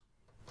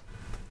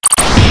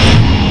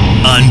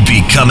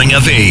Unbecoming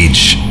of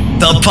Age,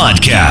 the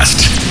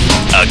podcast.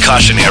 A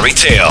cautionary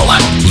tale.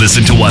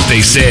 Listen to what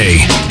they say,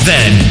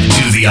 then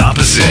do the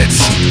opposite.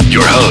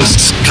 Your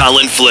hosts,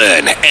 Colin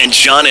Flynn and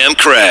John M.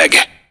 Craig.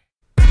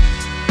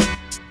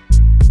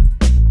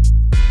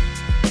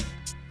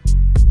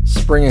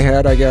 Spring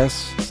ahead, I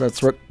guess. So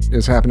that's what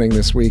is happening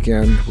this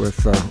weekend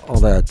with all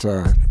that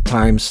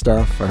time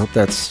stuff. I hope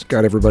that's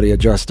got everybody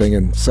adjusting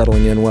and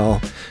settling in well.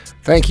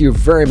 Thank you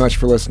very much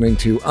for listening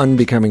to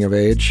Unbecoming of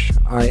Age.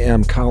 I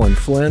am Colin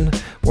Flynn,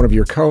 one of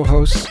your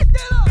co-hosts.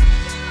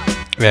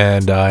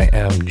 And I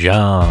am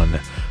John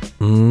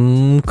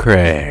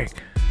Craig.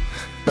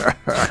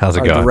 How's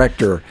it going?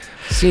 Director,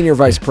 Senior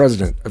Vice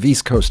President of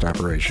East Coast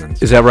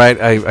Operations. Is that right?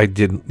 I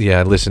did,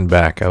 I listened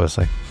back. I was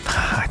like,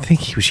 I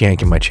think he was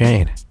yanking my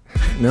chain.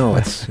 No,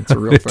 it's a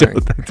real thing.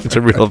 It's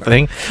a real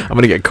thing? I'm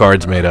going to get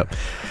cards made up.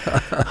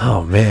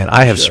 Oh, man.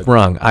 I have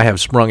sprung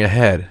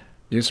ahead.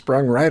 You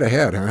sprung right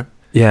ahead, huh?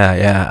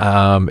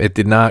 Yeah. It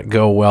did not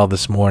go well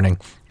this morning.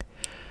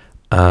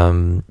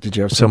 Did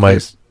you have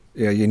someplace?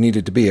 Yeah, you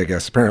needed to be, I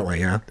guess, apparently,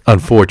 yeah?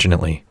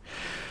 Unfortunately.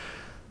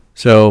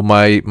 So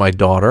my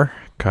daughter,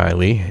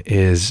 Kylie,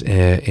 is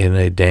in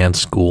a dance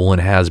school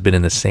and has been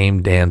in the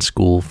same dance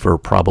school for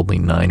probably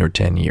 9 or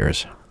 10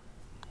 years.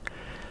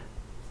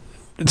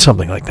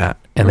 Something like that.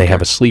 And They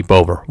have a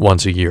sleepover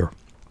once a year.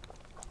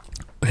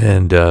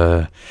 And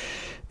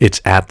it's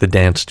at the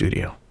dance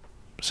studio.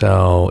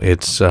 So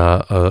it's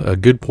a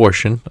good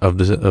portion of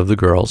the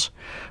girls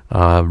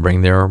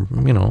bring their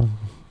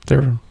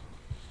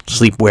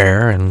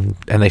sleepwear and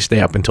they stay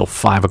up until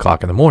 5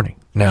 o'clock in the morning.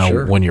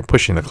 Now, When you're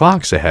pushing the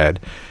clocks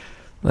ahead,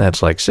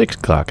 that's like 6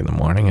 o'clock in the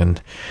morning,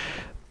 and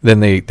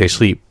then they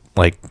sleep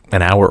like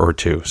an hour or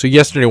two. So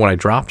yesterday when I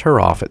dropped her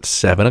off at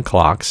 7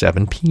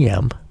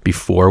 p.m.,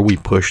 before we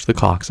pushed the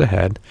clocks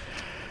ahead,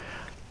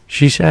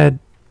 she said,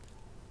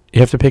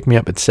 "You have to pick me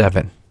up at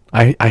 7.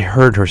 I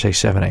heard her say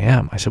 7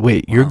 a.m. I said,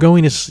 "Wait, you go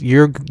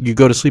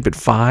to sleep at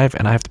 5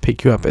 and I have to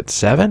pick you up at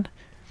 7?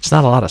 It's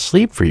not a lot of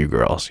sleep for you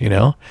girls, you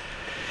know?"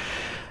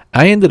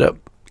 I ended up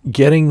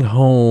getting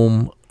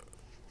home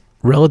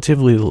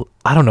relatively,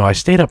 I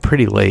stayed up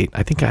pretty late.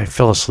 I think I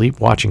fell asleep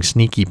watching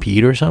Sneaky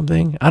Pete or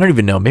something. I don't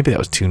even know. Maybe that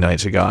was 2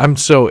 nights ago.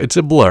 It's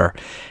a blur.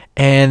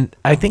 And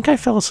I think I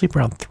fell asleep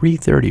around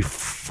 3:30,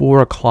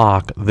 4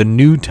 o'clock, the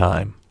new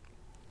time.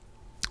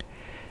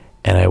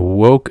 And I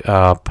woke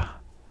up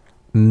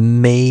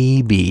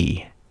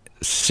maybe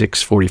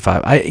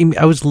 6:45.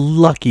 I was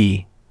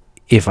lucky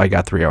if I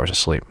got 3 hours of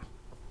sleep.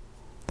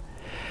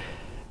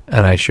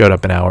 And I showed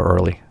up an hour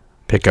early.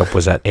 Pickup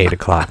was at 8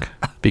 o'clock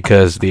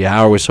because the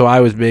hour was, so I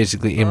was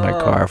basically in my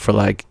car for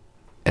like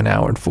an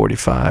hour and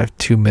 45,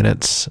 2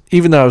 minutes,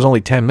 even though I was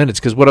only 10 minutes,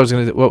 because what was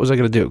I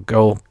going to do?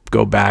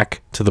 Go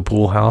back to the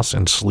pool house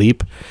and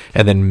sleep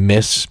and then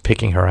miss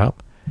picking her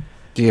up?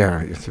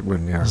 Yeah. It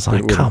wouldn't, yeah. I was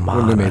like, come on.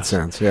 Wouldn't have made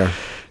sense, yeah.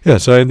 Yeah,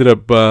 so I ended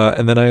up,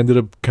 and then I ended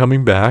up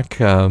coming back.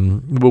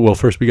 Well,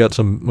 first we got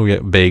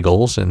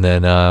bagels, and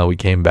then we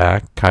came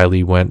back.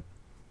 Kylie went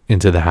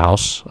into the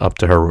house, up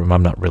to her room.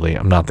 I'm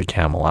not the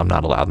camel. I'm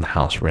not allowed in the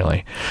house,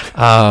 really.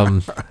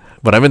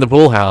 But I'm in the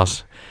pool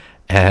house,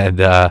 and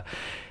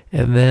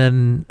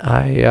then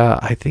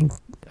I think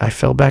I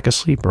fell back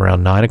asleep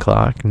around 9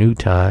 o'clock, new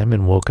time,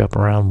 and woke up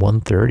around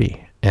 1:30.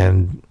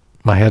 And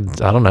my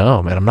head, I don't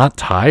know, man, I'm not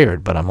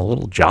tired, but I'm a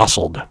little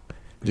jostled.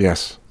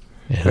 Yes.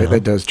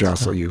 That does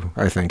jostle you,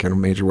 I think, in a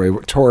major way.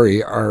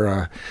 Tori,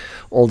 our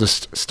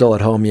oldest, still at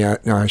home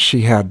yet.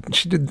 She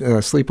did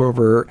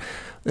sleepover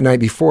the night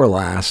before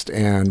last,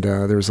 and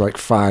there was like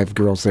 5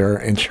 girls there,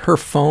 and her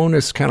iPhone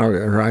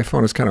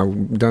has kind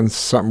of done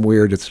something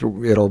weird.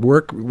 It'll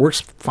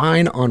works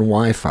fine on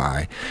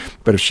Wi-Fi,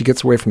 but if she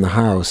gets away from the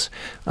house,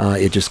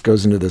 it just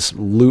goes into this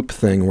loop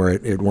thing where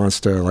it wants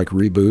to like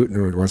reboot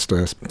and it wants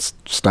to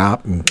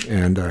stop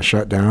and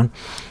shut down.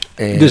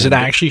 And does it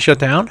actually shut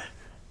down?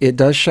 It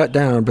does shut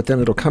down, but then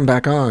it'll come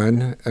back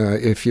on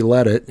if you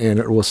let it, and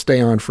it will stay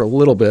on for a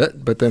little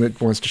bit, but then it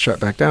wants to shut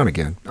back down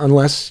again,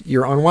 unless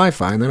you're on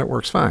Wi-Fi, and then it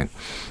works fine.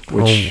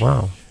 Oh,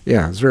 wow.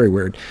 Yeah, it's very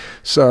weird.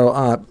 So,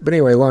 but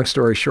anyway, long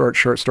story short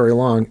story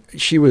long,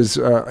 she was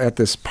at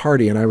this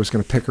party, and I was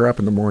going to pick her up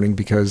in the morning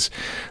because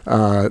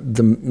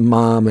the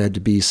mom had to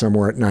be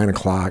somewhere at 9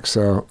 o'clock.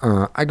 So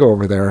I go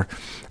over there,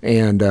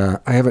 and I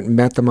haven't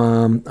met the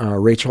mom.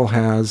 Rachel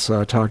has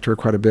talked to her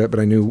quite a bit, but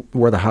I knew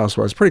where the house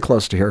was, pretty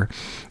close to here.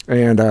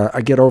 And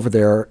I get over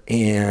there,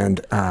 and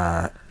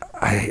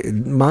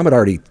Mom had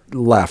already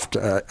left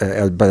by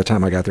the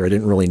time I got there. I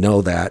didn't really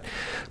know that.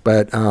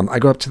 But I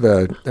go up to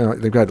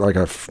they've got like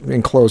a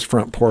enclosed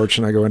front porch,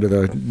 and I go into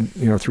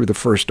through the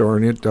first door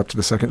and up to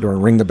the second door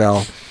and ring the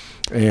bell,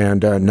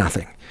 and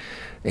nothing.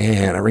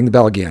 And I ring the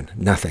bell again,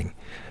 nothing.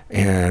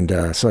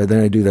 And so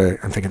then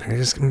I'm thinking, I'm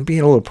just going to be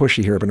a little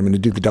pushy here, but I'm going to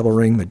do the double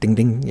ring, the ding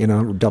ding,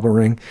 double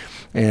ring,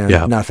 and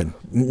nothing.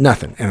 And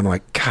I'm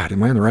like, God,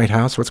 am I in the right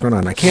house? What's going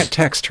on? I can't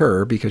text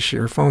her because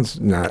her phone's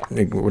not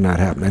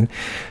happening.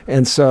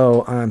 And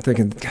so I'm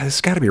thinking, God, this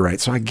has got to be right.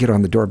 So I get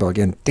on the doorbell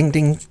again, ding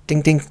ding,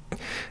 ding ding. And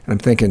I'm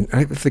thinking,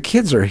 if the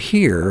kids are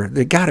here,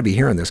 they got to be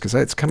hearing this because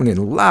it's coming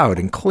in loud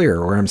and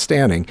clear where I'm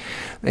standing.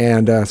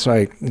 And so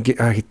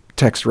I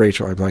text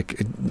Rachel. I'm like,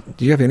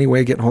 do you have any way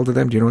of getting hold of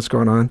them? Do you know what's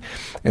going on?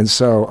 And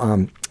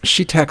so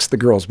she texts the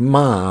girl's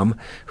mom,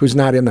 who's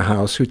not in the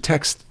house, who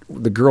texts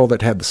the girl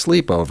that had the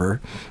sleepover.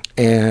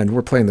 And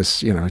we're playing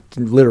this,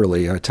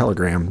 literally a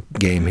telegram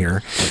game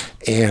here.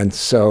 And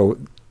so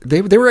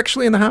they were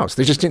actually in the house.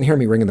 They just didn't hear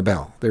me ringing the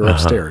bell. They were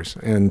upstairs.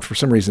 And for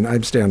some reason,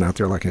 I'm standing out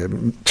there like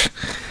an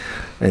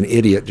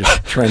idiot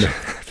just trying to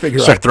figure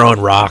out. Start throwing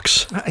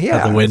rocks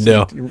out the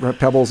window.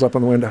 Pebbles up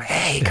on the window.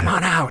 Hey, come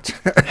on out.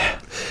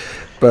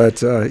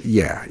 But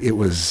it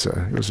was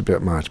a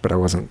bit much, but I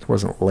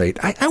wasn't late.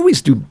 I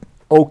always do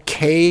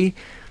okay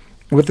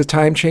with the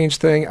time change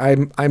thing.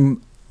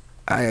 I'm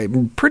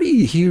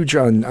pretty huge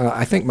on.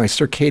 I think my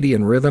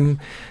circadian rhythm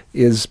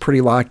is pretty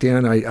locked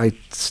in.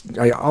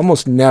 I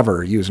almost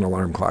never use an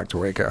alarm clock to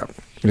wake up.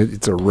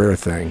 It's a rare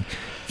thing.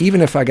 Even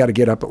if I got to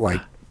get up at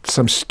like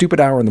some stupid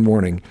hour in the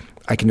morning,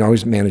 I can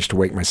always manage to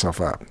wake myself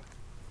up.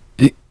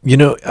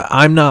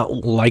 I'm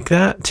not like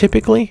that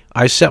typically.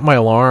 I set my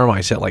alarm. I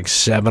set like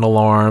 7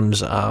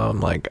 alarms.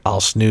 Like I'll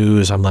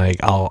snooze. I'm like,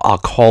 I'll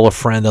call a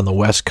friend on the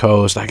West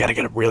Coast. I got to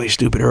get up really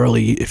stupid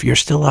early. If you're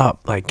still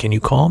up, like, can you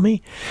call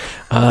me?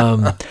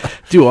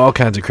 Do all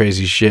kinds of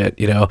crazy shit,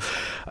 and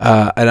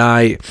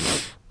I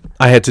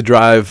had to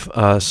drive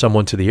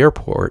someone to the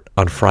airport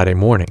on Friday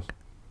morning,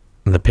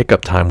 and the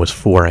pickup time was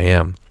 4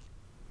 a.m.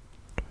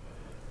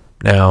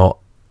 Now,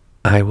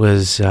 I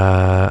was...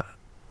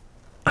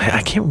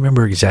 I can't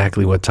remember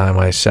exactly what time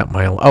I set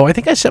my alarm. Oh, I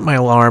think I set my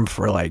alarm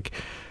for like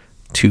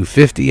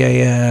 2:50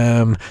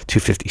 a.m.,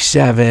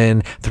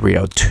 2:57,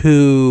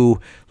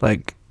 3:02.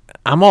 Like,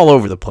 I'm all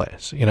over the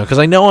place, because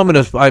I know I'm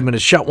gonna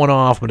shut one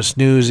off. I'm gonna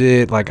snooze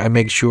it. Like, I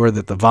make sure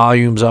that the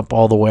volume's up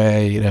all the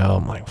way.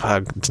 I'm like,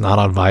 fuck, it's not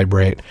on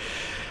vibrate.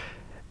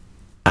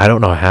 I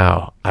don't know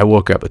how. I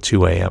woke up at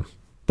 2 a.m.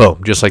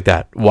 Boom, just like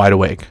that, wide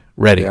awake,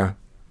 ready. Yeah.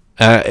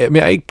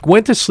 I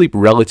went to sleep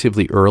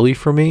relatively early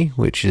for me,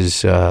 which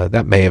is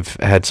that may have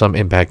had some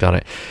impact on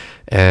it,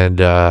 and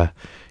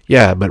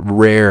but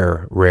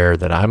rare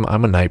that I'm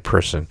a night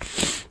person,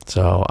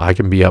 so I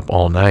can be up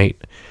all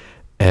night.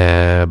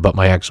 But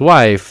my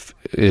ex-wife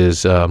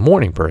is a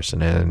morning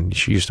person, and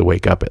she used to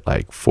wake up at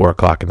like 4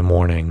 o'clock in the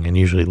morning and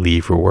usually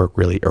leave for work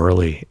really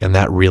early, and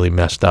that really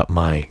messed up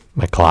my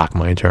clock,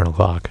 my internal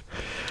clock.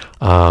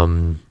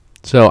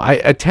 So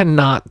I tend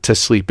not to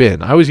sleep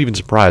in. I was even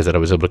surprised that I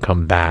was able to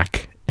come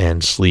back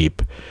and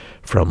sleep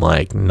from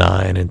like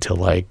 9 until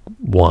like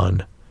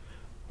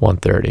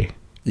 1:30.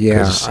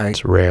 Yeah,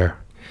 it's rare.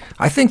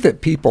 I think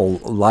that people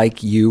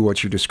like you,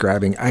 what you're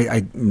describing.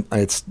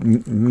 It's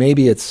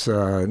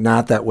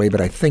not that way,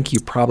 but I think you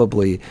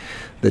probably,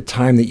 the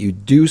time that you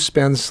do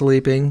spend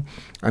sleeping,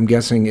 I'm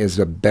guessing, is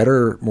a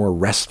better, more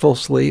restful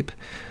sleep.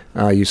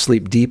 You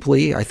sleep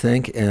deeply, I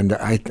think, and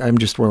I'm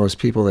just one of those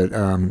people that,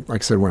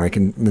 like I said, when I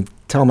can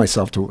tell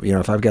myself to,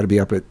 if I've got to be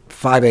up at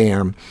 5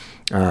 a.m.,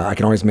 I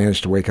can always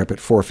manage to wake up at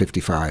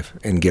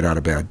 4:55 and get out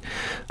of bed.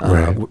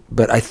 Right.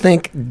 But I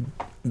think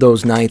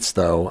those nights,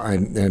 though,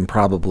 I'm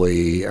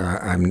probably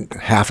I'm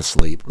half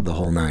asleep the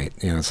whole night.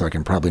 So I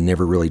can probably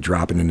never really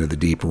dropping into the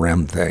deep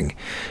REM thing,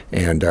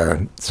 and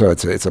so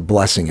it's a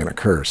blessing and a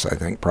curse, I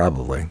think,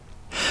 probably.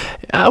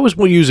 I was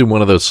using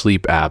one of those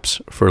sleep apps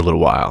for a little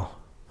while.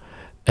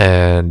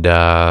 And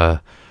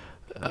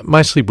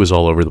my sleep was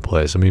all over the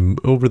place. I mean,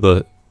 over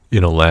the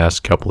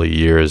last couple of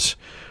years,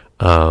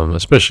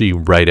 especially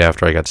right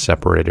after I got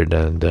separated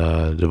and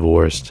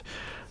divorced,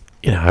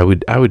 I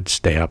would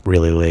stay up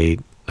really late.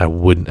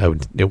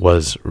 It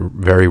was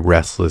very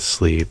restless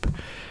sleep,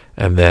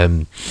 and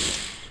then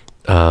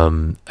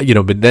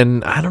but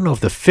then I don't know if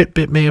the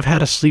Fitbit may have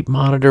had a sleep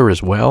monitor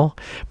as well,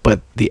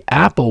 but the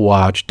Apple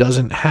Watch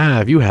doesn't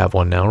have. You have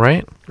one now,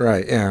 right?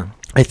 Right. Yeah.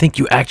 I think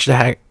you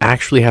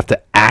actually have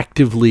to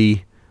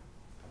actively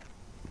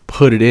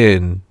put it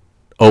in,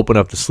 open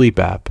up the sleep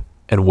app,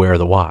 and wear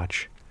the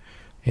watch.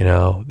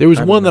 There was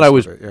one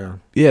that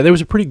there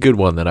was a pretty good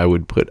one that I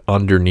would put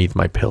underneath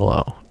my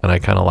pillow, and I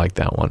kind of like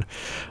that one.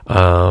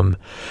 But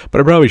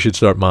I probably should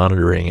start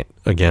monitoring it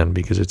again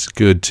because it's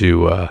good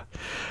to,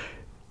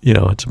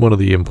 it's one of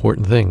the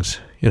important things.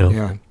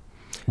 Yeah.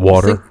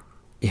 Water.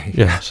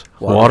 Yes.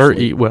 Water,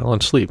 eat well,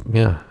 and sleep.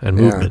 Yeah, and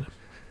movement.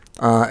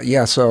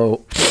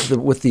 So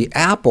with the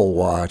Apple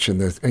Watch, and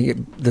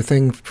the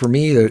thing for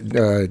me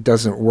that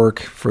doesn't work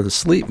for the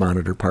sleep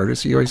monitor part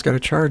is you always got to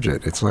charge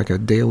it. It's like a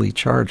daily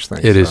charge thing.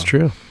 It is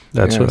true.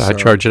 That's what I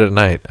charge it at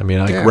night. I mean,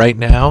 right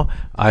now,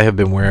 I have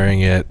been wearing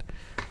it.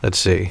 Let's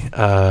see.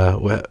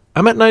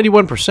 I'm at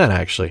 91%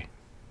 actually.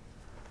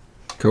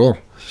 Cool.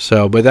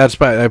 So, but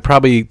I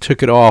probably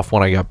took it off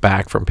when I got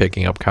back from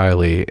picking up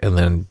Kylie, and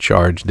then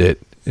charged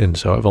it and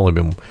so I've only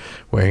been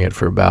wearing it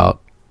for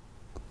about,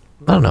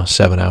 I don't know,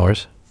 7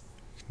 hours.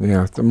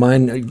 Yeah,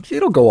 mine,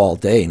 it'll go all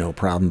day, no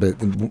problem. But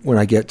when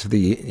I get to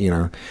the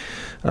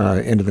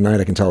end of the night,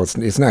 I can tell it's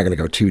not going to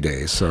go 2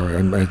 days. So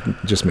it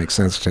just makes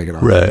sense to take it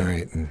off at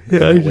night.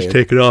 I just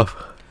take it off.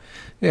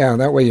 Yeah,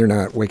 that way you're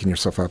not waking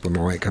yourself up when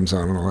the light comes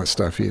on and all that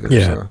stuff either.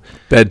 Yeah, so.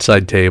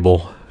 Bedside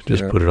table.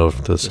 Just put it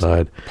over to the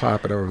side.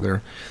 Pop it over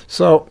there.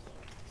 So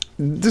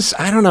this,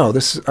 I don't know.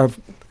 This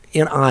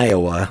in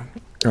Iowa,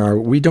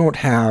 we don't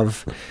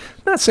have.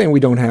 I'm not saying we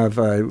don't have,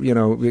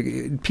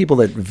 people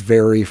that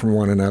vary from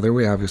one another.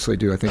 We obviously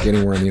do, I think,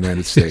 anywhere in the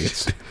United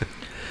States.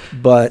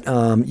 But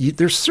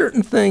there's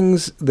certain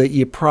things that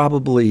you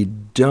probably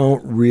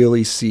don't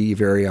really see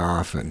very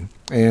often,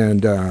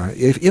 and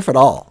if at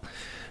all.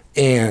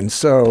 And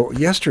so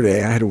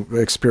yesterday I had an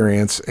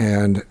experience,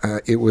 and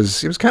it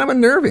was kind of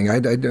unnerving.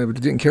 I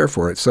didn't care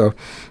for it. So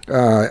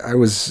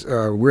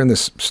we're in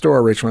this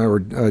store, Rachel and I were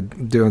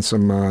doing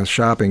some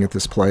shopping at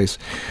this place,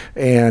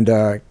 and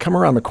come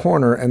around the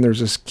corner, and there's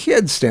this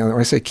kid standing there.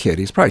 When I say kid,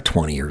 he's probably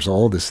 20 years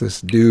old.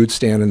 This dude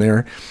standing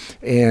there,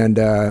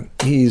 and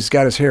he's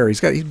got his hair.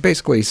 He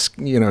basically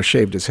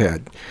shaved his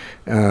head,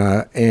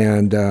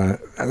 and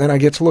then I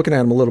get to looking at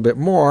him a little bit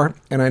more,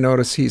 and I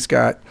notice he's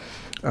got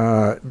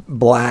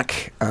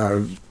black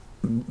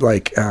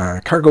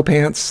cargo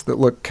pants that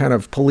look kind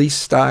of police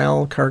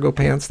style cargo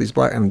pants. These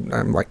black, and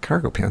I'm like,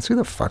 cargo pants? Who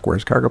the fuck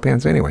wears cargo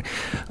pants anyway?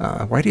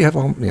 Why do you have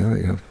all?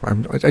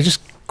 I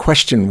just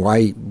question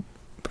why.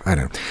 I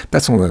don't know.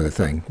 That's one other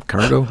thing.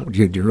 Cargo?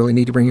 Do you really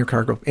need to bring your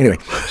cargo? Anyway,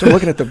 so I'm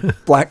looking at the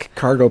black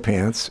cargo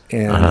pants,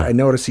 and I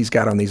notice he's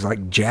got on these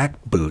like jack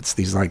boots,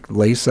 these like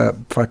lace up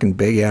fucking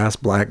big ass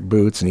black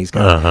boots, and he's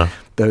got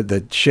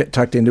the shit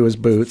tucked into his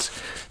boots.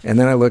 And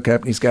then I look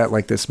up, and he's got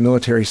like this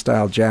military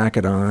style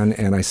jacket on,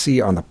 and I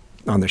see on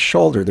the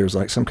shoulder there's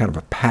like some kind of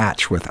a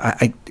patch with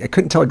I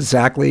couldn't tell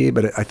exactly,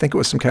 but I think it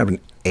was some kind of an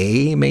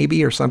A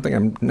maybe or something.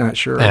 I'm not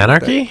sure.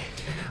 Anarchy?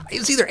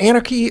 It's either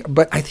anarchy,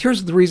 but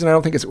here's the reason I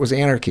don't think it was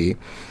anarchy,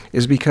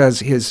 is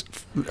because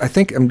I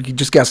think, I'm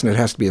just guessing, it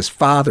has to be his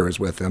father is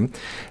with him,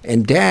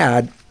 and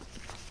dad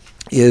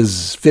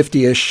is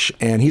 50-ish,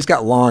 and he's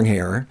got long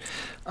hair,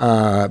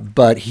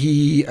 but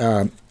he's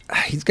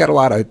got a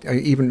lot of,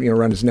 even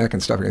around his neck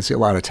and stuff, I can see a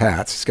lot of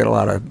tats. He's got a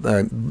lot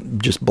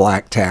of just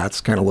black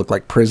tats, kind of look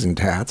like prison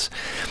tats.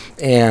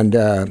 And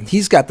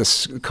he's got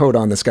this coat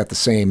on that's got the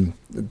same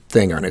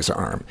thing on his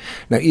arm.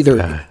 Now,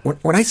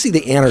 when I see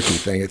the anarchy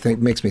thing, it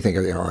makes me think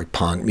of like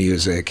punk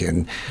music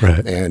and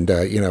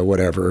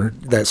whatever,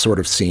 that sort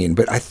of scene.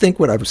 But I think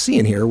what I was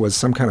seeing here was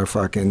some kind of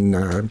fucking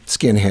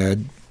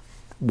skinhead,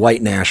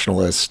 white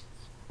nationalist,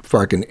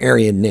 fucking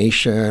Aryan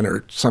Nation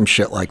or some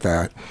shit like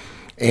that.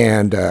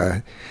 And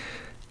it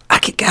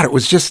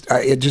was just,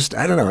 I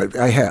don't know.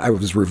 I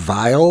was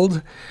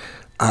reviled.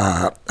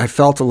 I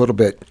felt a little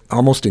bit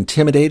almost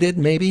intimidated,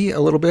 maybe a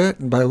little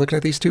bit, by looking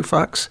at these two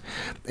fucks.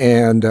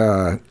 And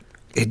I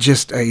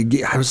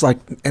was like,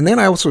 and then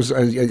I also was a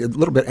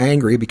little bit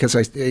angry because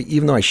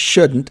even though I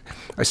shouldn't,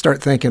 I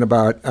start thinking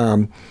about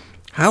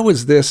how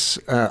is this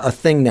a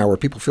thing now where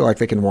people feel like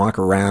they can walk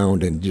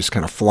around and just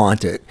kind of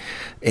flaunt it?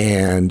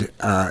 And,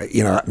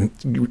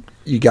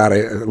 you got to,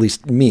 at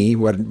least me,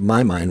 what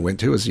my mind went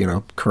to is,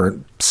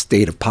 current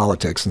state of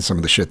politics and some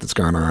of the shit that's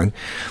gone on.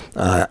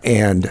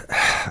 And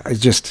I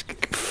just,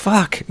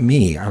 fuck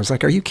me. I was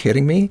like, are you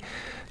kidding me?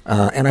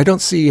 And I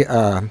don't see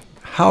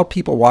how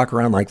people walk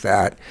around like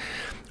that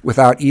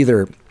without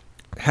either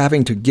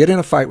having to get in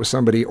a fight with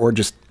somebody or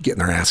just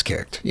getting their ass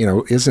kicked.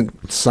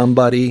 Isn't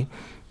somebody,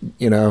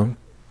 gonna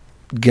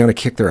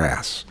kick their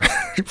ass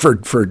for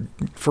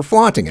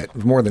flaunting it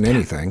more than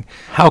anything?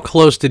 How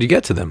close did you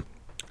get to them?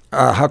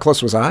 How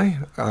close was I?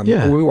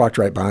 We walked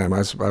right by him. I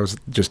was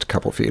just a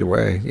couple feet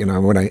away,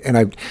 when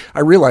I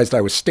realized I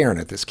was staring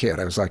at this kid.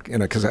 I was like,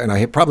 and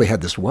I probably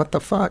had this what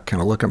the fuck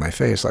kind of look on my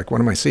face, like, what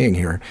am I seeing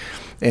here?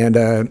 And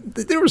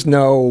there was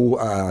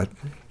no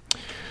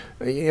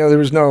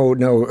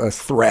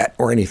threat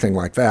or anything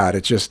like that.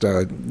 It's just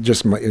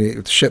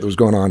shit that was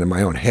going on in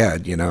my own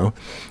head.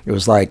 It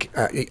was like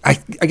I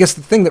guess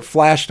the thing that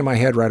flashed in my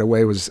head right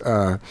away was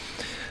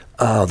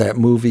that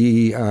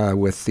movie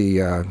with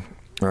the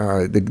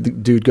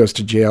dude goes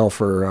to jail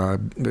for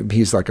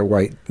he's like a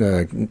white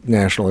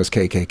nationalist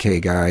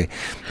KKK guy,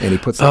 and he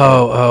puts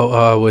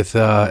with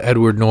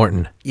Edward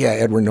Norton. Yeah,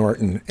 Edward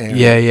Norton.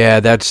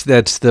 And that's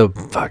the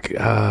fuck.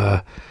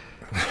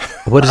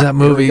 What is that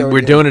movie?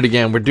 We're doing it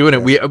again. We're doing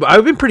it.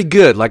 I've been pretty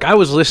good. Like, I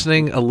was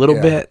listening a little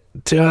bit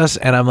to us,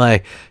 and I'm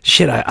like,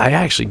 shit, I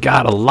actually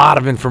got a lot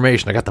of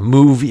information. I got the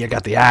movie, I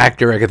got the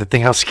actor, I got the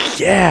thing. I was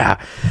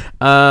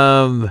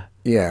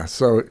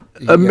So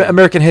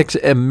American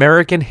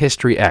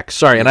History X.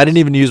 Sorry, and I didn't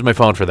even use my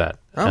phone for that.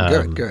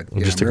 Oh, good.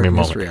 It just took me a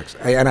moment. X.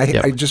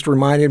 I just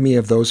reminded me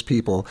of those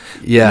people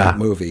in that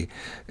movie,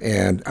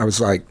 and I was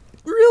like,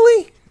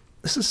 really?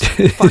 This is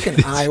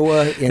fucking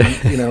Iowa in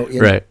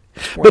right.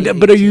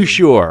 But are you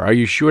sure? Are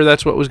you sure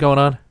that's what was going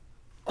on?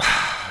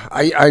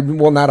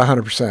 Well, not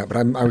 100%, but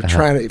I'm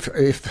trying to.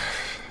 If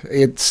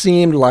It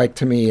seemed like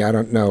to me, I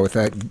don't know, with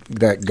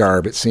that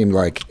garb, it seemed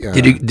like.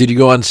 Did you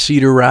go on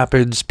Cedar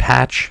Rapids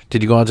Patch?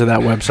 Did you go onto that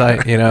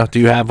website? Do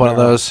you have one of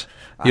those?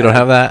 You don't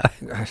have that?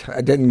 I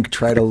didn't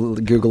try to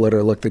Google it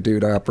or look the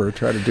dude up or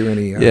try to do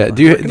any.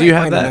 Do you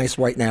have that? A nice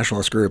white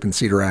nationalist group in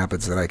Cedar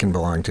Rapids that I can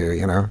belong to?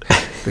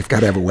 They've got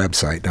to have a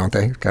website, don't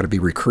they? Got to be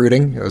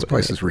recruiting. Those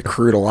places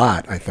recruit a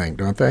lot, I think,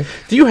 don't they?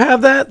 Do you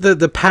have that?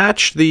 The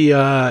Patch?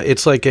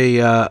 It's like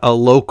a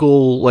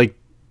local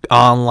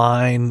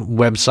online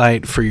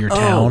website for your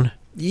town.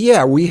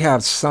 Yeah, we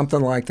have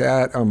something like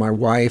that. My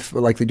wife,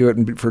 they do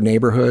it for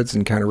neighborhoods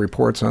and kind of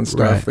reports on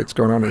stuff that's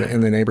going on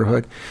in the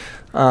neighborhood.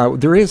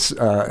 There is,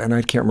 and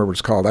I can't remember what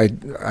it's called.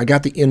 I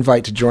got the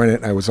invite to join it,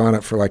 and I was on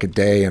it for like a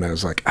day, and I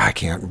was like, I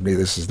can't.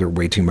 They're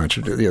way too much.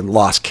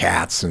 Lost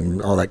cats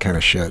and all that kind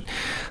of shit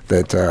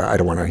that I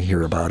don't want to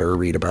hear about or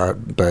read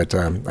about. But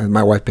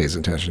my wife pays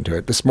attention to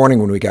it. This morning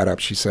when we got up,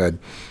 she said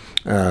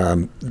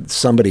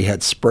somebody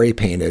had spray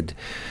painted,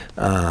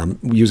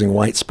 using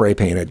white spray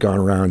paint, had gone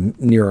around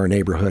near our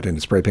neighborhood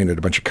and spray painted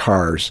a bunch of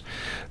cars.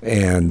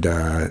 And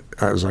I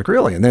was like,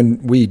 really? And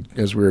then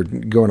as we were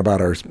going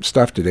about our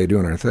stuff today,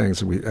 doing our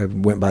things, I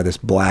went by this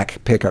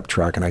black pickup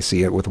truck, and I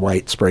see it with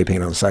white spray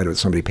paint on the side of it.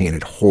 Somebody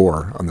painted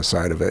 "whore" on the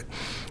side of it.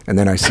 And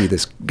then I see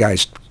this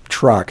guy's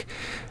truck,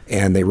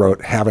 and they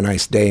wrote "Have a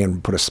nice day"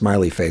 and put a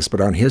smiley face. But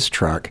on his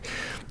truck,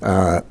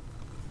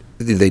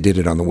 they did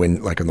it on the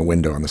on the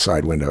window, on the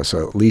side window,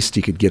 so at least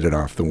he could get it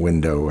off the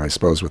window, I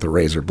suppose, with a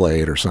razor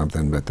blade or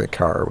something. But the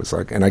car was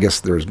and I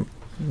guess there's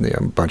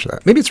a bunch of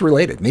that. Maybe it's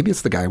related. Maybe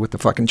it's the guy with the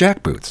fucking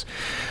jackboots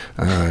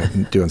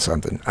doing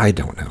something. I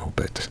don't know,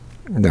 but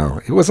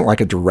no, it wasn't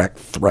like a direct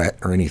threat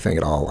or anything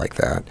at all like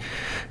that.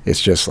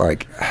 It's just I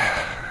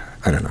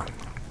don't know.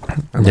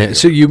 Yeah,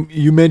 so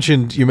you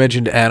mentioned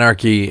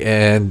anarchy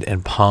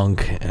and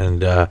punk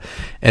and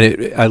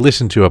I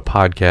listened to a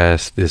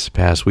podcast this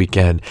past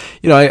weekend.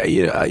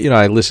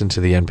 I listen to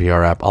the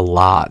NPR app a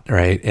lot,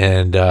 right?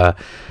 And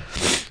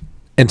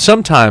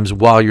sometimes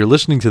while you're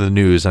listening to the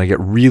news, and I get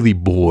really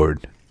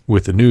bored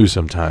with the news,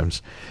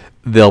 sometimes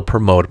they'll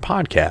promote a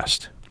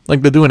podcast.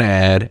 Like they'll do an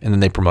ad and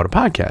then they promote a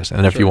podcast.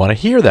 And if you want to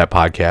hear that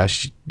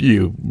podcast,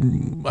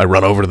 I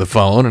run over to the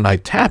phone and I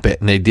tap it.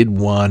 And they did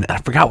one, and I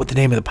forgot what the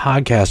name of the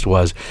podcast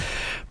was,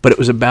 but it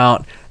was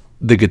about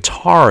the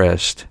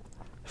guitarist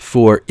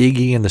for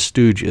Iggy and the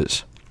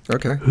Stooges.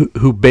 Okay.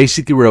 Who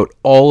basically wrote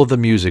all of the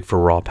music for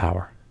Raw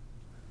Power.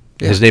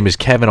 Yeah. His name is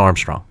Kevin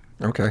Armstrong.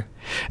 Okay.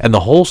 And the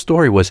whole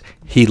story was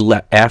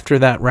after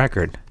that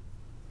record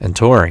and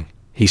touring,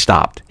 he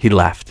stopped. He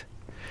left.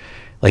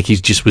 He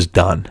just was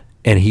done.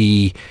 And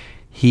he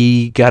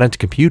got into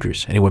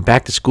computers, and he went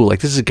back to school.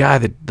 This is a guy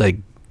that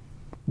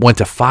went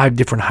to 5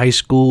 different high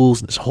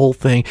schools. This whole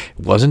thing,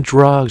 it wasn't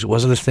drugs, it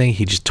wasn't a thing.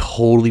 He just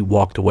totally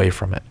walked away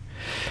from it.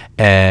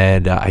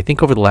 And I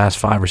think over the last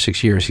 5 or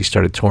 6 years, he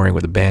started touring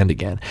with a band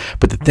again.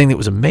 But the thing that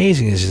was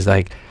amazing is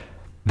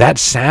that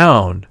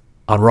sound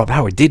on Raw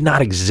Power did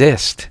not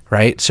exist,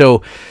 right?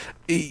 So,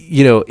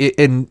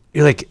 and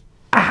you're like,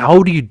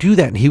 how do you do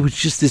that? And he was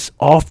just this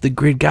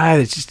off-the-grid guy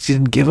that just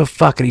didn't give a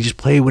fuck, and he just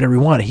played whatever he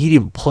wanted. He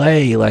didn't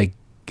play you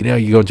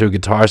go into a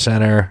Guitar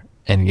Center,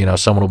 and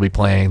someone will be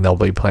playing. They'll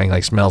be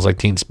playing "Smells Like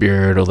Teen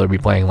Spirit," or they'll be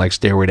playing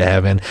 "Stairway to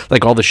Heaven,"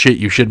 all the shit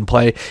you shouldn't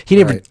play. He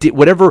never did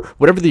whatever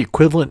the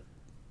equivalent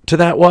to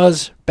that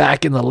was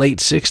back in the late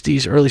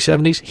 60s, early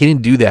 70s. He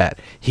didn't do that.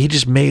 He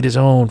just made his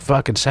own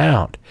fucking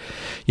sound.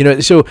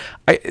 So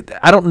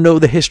I don't know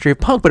the history of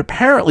punk, but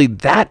apparently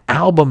that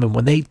album and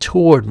when they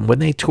toured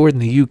in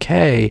the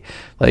UK,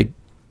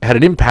 had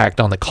an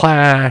impact on the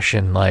Clash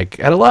and had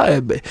a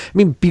lot.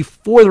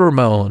 Before the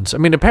Ramones,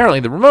 apparently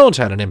the Ramones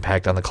had an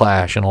impact on the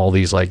Clash and all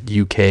these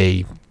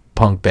UK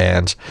punk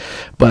bands,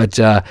 but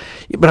I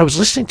was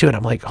listening to it.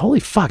 I'm like, holy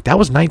fuck, that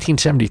was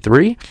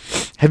 1973.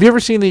 Have you ever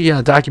seen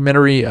the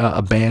documentary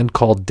A Band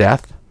Called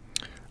Death?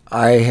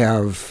 I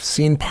have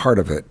seen part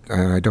of it,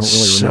 and I don't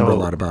really remember a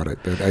lot about it.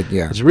 But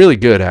it's really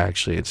good,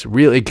 actually. It's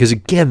really because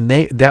again,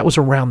 that was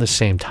around the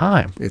same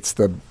time. It's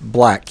the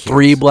black kids.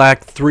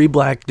 three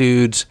black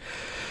dudes.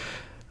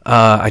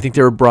 I think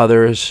they were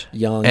brothers,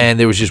 young, and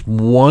there was just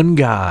one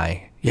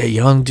guy. Yeah,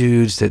 young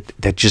dudes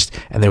that just,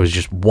 and there was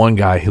just one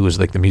guy who was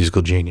the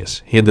musical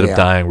genius. He ended up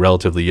dying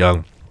relatively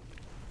young.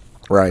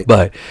 Right.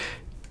 But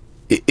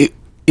it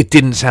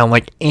didn't sound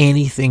like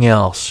anything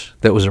else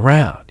that was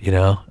around,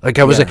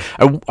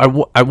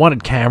 I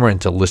wanted Cameron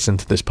to listen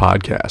to this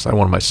podcast. I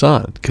wanted my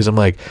son, because I'm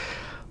like,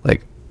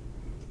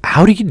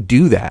 how do you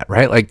do that,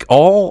 right?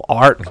 All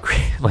art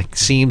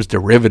seems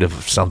derivative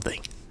of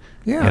something.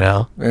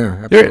 Yeah.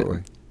 Yeah,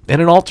 absolutely.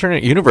 In an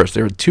alternate universe,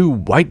 there were 2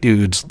 white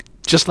dudes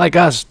just like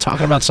us,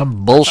 talking about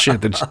some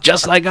bullshit that's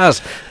just like us.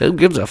 Who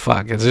gives a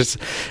fuck?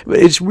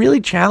 It's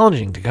really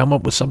challenging to come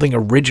up with something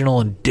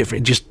original and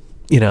different. Just,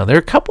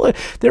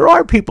 there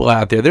are people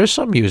out there. There's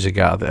some music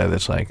out there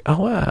that's oh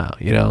wow,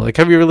 have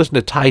you ever listened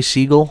to Ty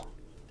Segall?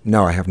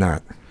 No, I have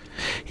not.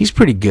 He's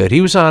pretty good.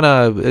 He was on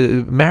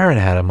Marin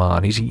had him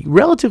on. He's a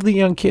relatively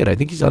young kid. I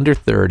think he's under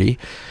 30,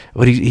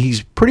 but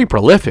he's pretty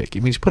prolific. I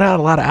mean, he's put out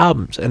a lot of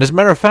albums. And as a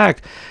matter of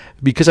fact,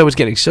 because I was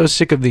getting so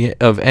sick of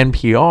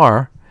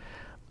NPR,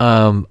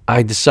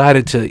 I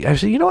decided I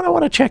said, you know what I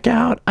want to check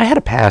out? I had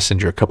a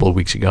passenger a couple of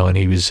weeks ago, and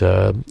he was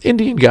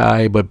Indian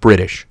guy, but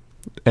British.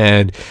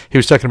 And he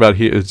was talking about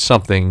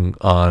something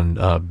on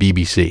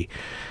BBC.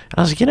 And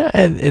I was like,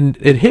 and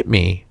it hit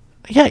me.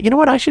 Yeah, you know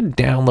what? I should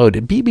download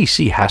it.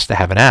 BBC has to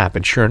have an app.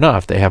 And sure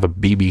enough, they have a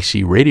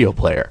BBC radio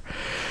player.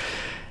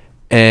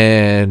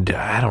 And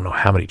I don't know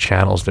how many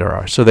channels there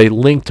are. So they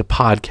link to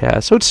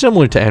podcasts. So it's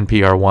similar to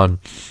NPR One.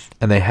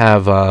 And they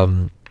have...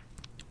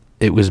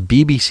 it was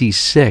BBC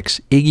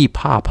 6. Iggy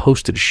Pop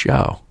hosted a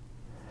show.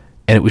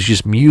 And it was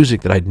just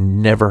music that I'd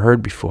never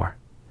heard before.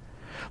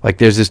 Like,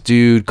 there's this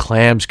dude,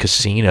 Clams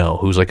Casino,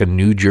 who's like a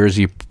New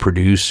Jersey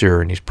producer,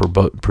 and he's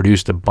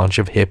produced a bunch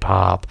of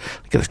hip-hop.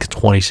 Like a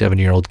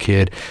 27-year-old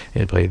kid,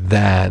 and he played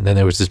that. And then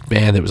there was this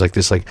band that was like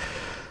this, like,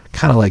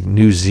 kind of like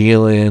New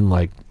Zealand,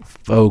 like,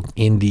 folk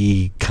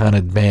indie kind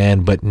of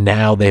band. But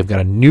now they've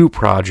got a new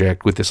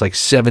project with this, like,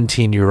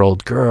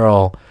 17-year-old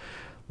girl,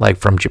 like,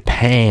 from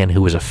Japan,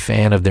 who was a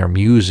fan of their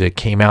music,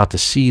 came out to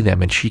see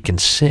them, and she can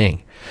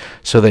sing.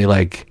 So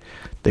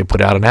they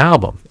put out an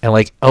album, and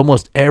like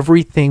almost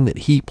everything that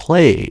he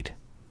played,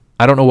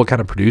 I don't know what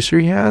kind of producer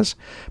he has,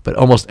 but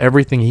almost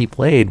everything he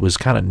played was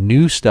kind of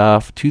new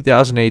stuff,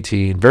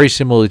 2018, very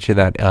similar to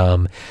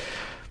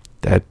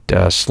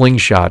that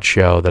Slingshot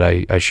show that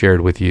I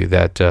shared with you,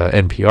 that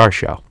NPR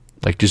show.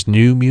 Like, just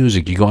new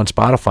music. You go on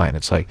Spotify, and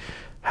it's like,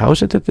 how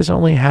is it that this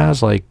only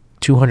has like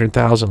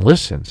 200,000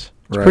 listens?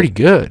 It's pretty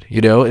good.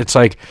 It's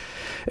like,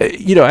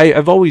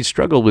 I've always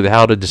struggled with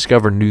how to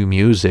discover new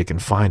music and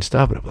find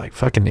stuff, but I'm like,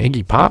 fucking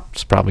Iggy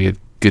Pop's probably a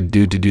good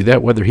dude to do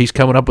that, whether he's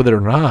coming up with it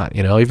or not,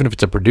 even if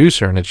it's a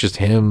producer and it's just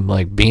him,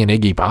 like, being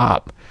Iggy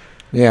Pop.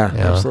 Yeah,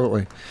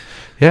 absolutely.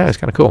 Yeah, it's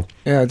kind of cool.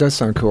 Yeah, it does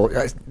sound cool.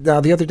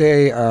 Now, the other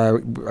day,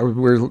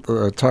 we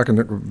were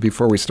talking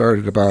before we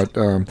started about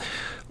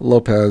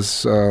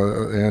Lopez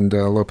and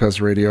Lopez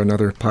Radio,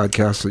 another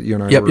podcast that you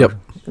and I were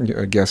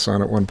guests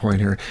on at one point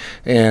here,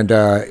 and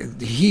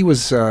he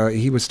was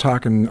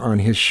talking on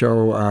his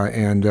show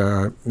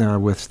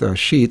and with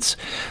Sheets.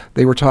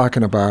 They were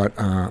talking about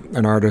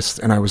an artist,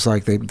 and I was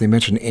like, they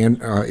mentioned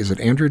is it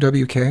Andrew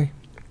WK?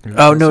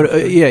 Oh no,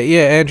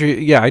 Andrew.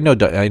 Yeah, I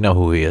know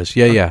who he is.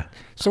 Yeah.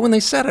 So when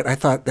they said it, I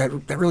thought that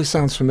really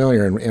sounds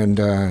familiar, and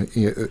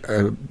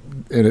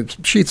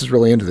Sheets is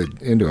really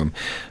into him,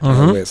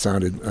 the way it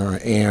sounded,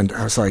 and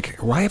I was like,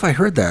 why have I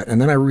heard that? And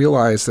then I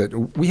realized that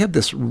we have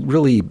this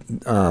really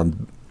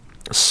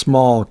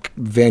small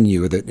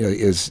venue that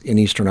is in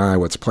eastern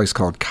Iowa. It's a place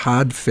called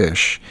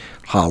Codfish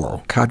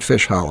Hollow.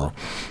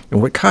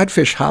 And what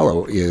Codfish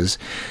Hollow is,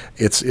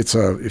 it's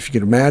if you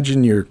can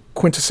imagine your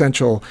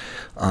quintessential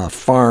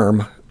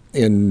farm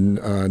in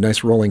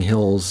nice rolling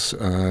hills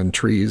and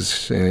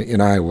trees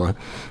in Iowa,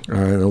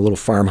 and a little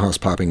farmhouse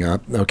popping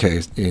up.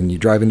 Okay, and you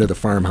drive into the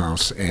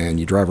farmhouse, and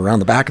you drive around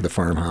the back of the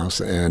farmhouse,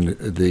 and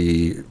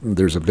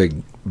there's a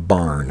big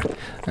barn,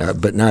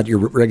 but not your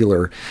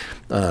regular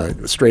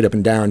straight up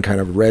and down kind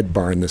of red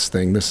barn. This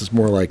is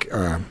more like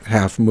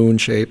half moon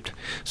shaped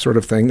sort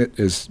of thing that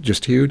is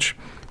just huge.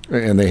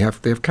 And they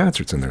have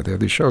concerts in there. They have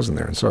these shows in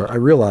there. And so I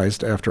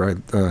realized after I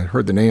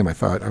heard the name, I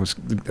thought, was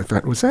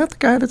that the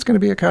guy that's going to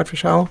be at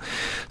Codfish Hollow?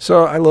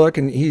 So I look,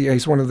 and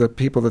he's one of the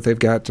people that they've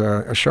got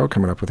a show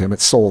coming up with him.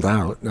 It's sold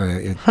out.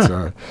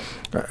 I'm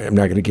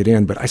not going to get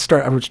in, but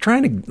I was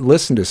trying to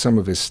listen to some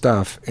of his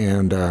stuff,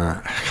 and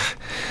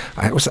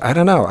I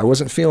don't know, I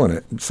wasn't feeling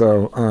it.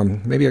 So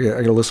maybe I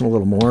got to listen a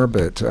little more.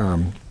 But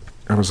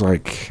I was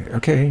like,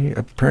 okay,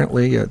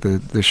 apparently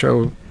the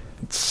show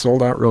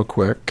sold out real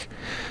quick.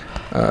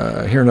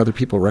 Hearing other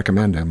people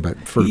recommend him, but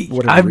for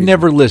whatever I've reason.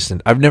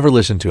 never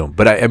listened to him,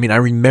 but I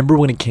remember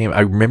when he came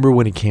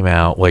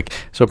out. Like,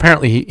 so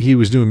apparently he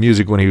was doing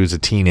music when he was a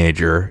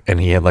teenager, and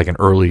he had like an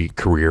early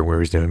career where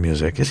he was doing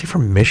music. Is he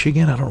from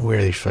Michigan? I don't know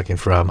where he's fucking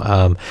from.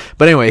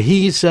 But anyway,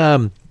 he's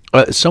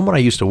someone I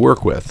used to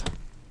work with.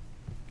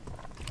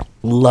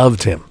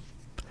 Loved him,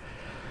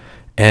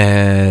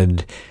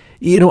 and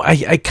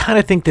I kind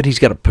of think that he's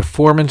got a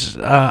performance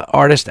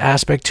artist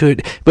aspect to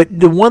it. But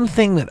the one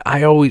thing that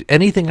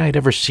anything I'd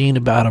ever seen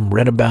about him,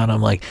 read about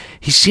him, like,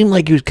 he seemed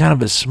like he was kind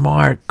of a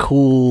smart,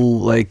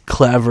 cool, like,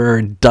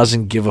 clever,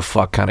 doesn't give a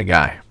fuck kind of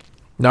guy.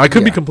 Now, I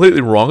could be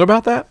completely wrong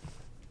about that.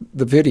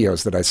 The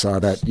videos that I saw,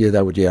 that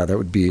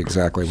would be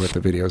exactly what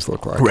the videos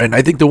look like. Right, and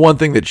I think the one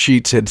thing that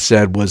Sheets had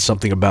said was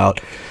something about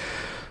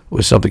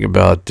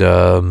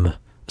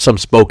some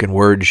spoken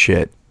word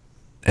shit.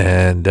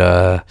 And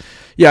I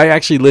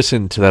actually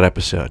listened to that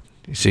episode.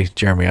 You see,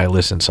 Jeremy, I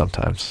listen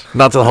sometimes,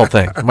 not to the whole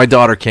thing. My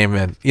daughter came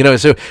in,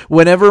 so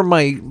whenever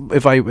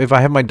if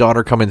I have my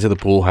daughter come into the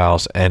pool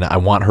house and I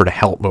want her to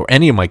help me, or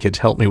any of my kids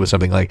help me with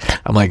something,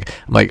 I'm like,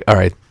 all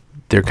right,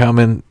 they're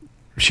coming.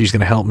 She's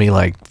gonna help me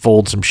like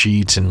fold some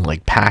sheets and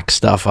like pack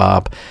stuff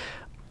up.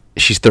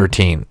 She's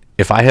 13.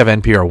 if I have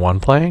NPR one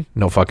playing,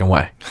 no fucking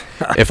way.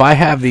 If I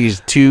have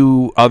these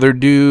two other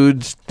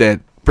dudes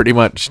that pretty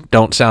much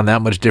don't sound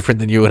that much different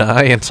than you and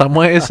I in some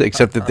ways,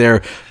 except that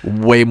they're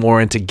way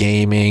more into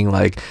gaming.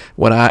 Like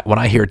when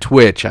I hear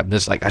Twitch, I'm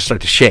just like, I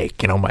start to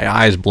shake, my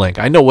eyes blink.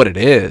 I know what it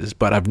is,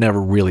 but I've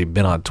never really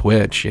been on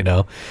Twitch,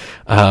 like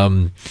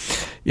I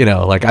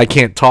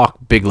can't talk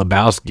Big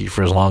Lebowski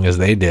for as long as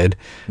they did.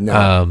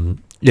 No.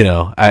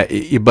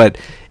 But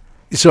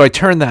so I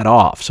turned that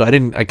off. So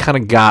I kind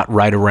of got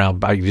right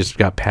around, I just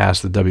got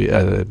past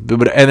the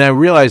and I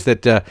realized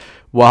that,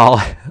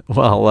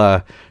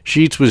 while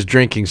Sheets was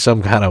drinking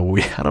some kind of,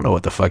 I don't know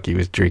what the fuck he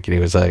was drinking. He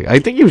was like, I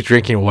think he was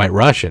drinking a White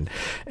Russian,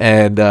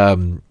 and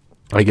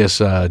I guess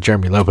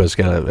Jeremy Lopez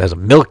has a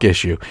milk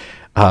issue.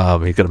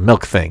 He's got a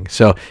milk thing,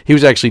 so he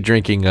was actually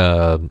drinking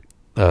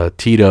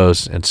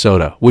Tito's and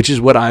soda, which is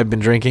what I've been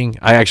drinking.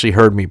 I actually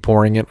heard me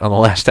pouring it on the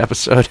last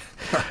episode.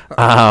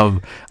 I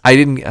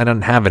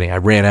didn't have any. I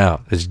ran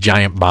out. This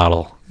giant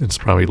bottle. It's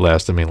probably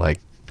lasted me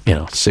like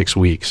 6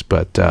 weeks,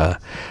 but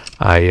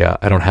I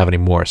don't have any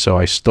more. So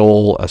I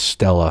stole a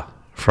Stella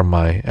from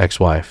my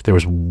ex-wife. There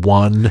was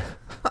one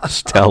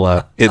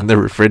Stella in the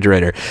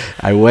refrigerator.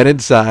 I went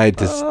inside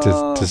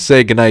to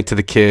say goodnight to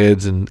the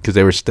kids, and because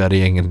they were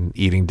studying and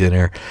eating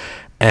dinner,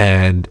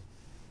 and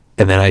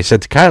then I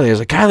said to Kylie, I was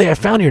like, Kylie, I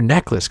found your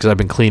necklace, because I've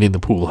been cleaning the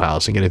pool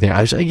house and getting.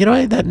 I was like,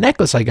 that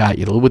necklace I got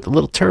you with the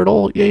little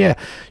turtle. Yeah.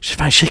 She's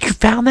like, you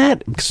found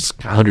that? Because it's a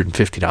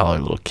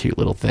 $150 little cute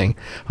little thing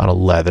on a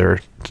leather.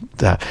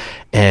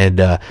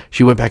 And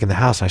she went back in the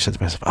house, and I said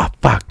to myself, oh,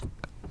 fuck.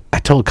 I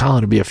told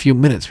Colin to be a few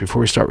minutes before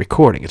we start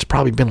recording. It's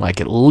probably been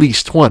like at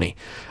least 20.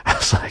 I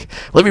was like,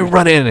 let me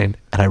run in. And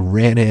I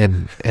ran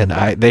in, and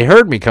they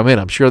heard me come in.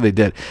 I'm sure they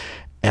did.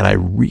 And I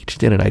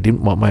reached in, and I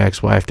didn't want my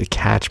ex-wife to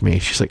catch me.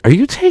 She's like, are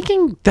you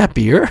taking that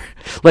beer?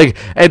 Like,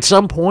 at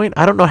some point,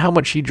 I don't know how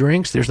much she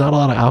drinks. There's not a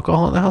lot of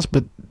alcohol in the house,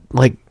 but,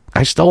 like,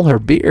 I stole her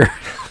beer.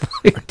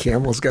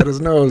 Camel's got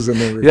his nose in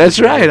there. That's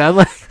right.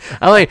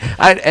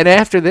 And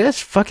after this,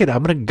 fuck it.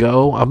 I'm actually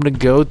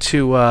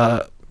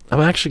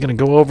going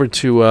to go over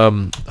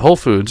to Whole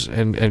Foods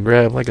and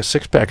grab like a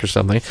 6-pack or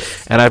something.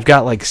 And I've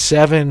got like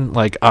 7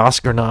 like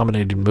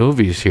Oscar-nominated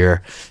movies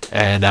here,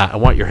 and I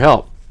want your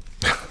help.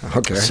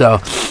 Okay. So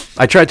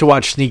I tried to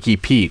watch Sneaky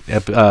Pete,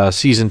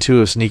 season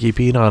 2 of Sneaky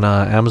Pete on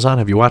Amazon.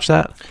 Have you watched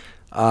that?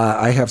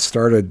 I have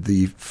started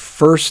the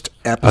first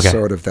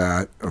episode of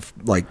that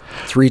like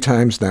 3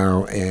 times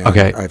now, and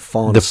I've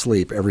fallen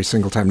asleep every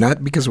single time.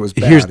 Not because it was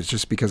bad; it's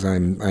just because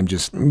I'm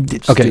just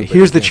okay.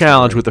 Here's the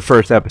challenge with the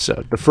first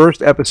episode. The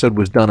first episode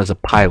was done as a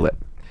pilot,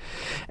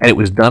 and it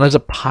was done as a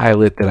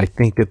pilot that I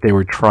think that they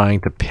were trying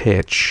to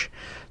pitch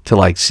to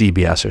like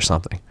CBS or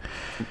something.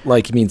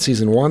 Like, you mean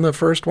season 1, the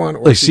first one?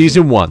 Or like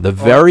season 1, the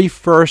very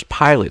first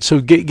pilot.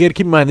 So keep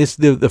in mind, this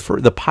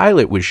the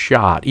pilot was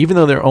shot, even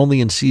though they're only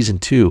in season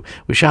 2,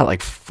 was shot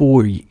like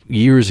 4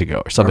 years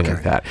ago or something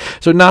like that.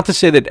 So not to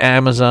say that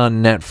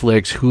Amazon,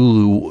 Netflix,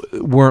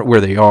 Hulu weren't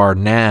where they are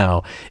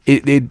now.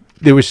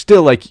 There was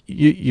still like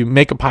you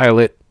make a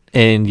pilot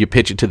and you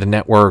pitch it to the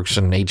networks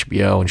and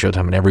HBO and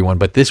Showtime and everyone.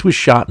 But this was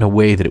shot in a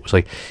way that it was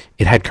like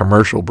it had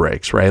commercial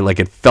breaks, right? Like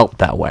it felt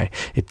that way.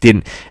 It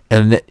didn't,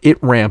 and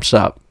it ramps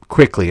up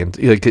quickly, and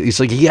it's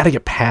like you got to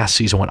get past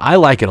season 1. I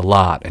like it a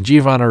lot, and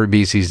Giovanni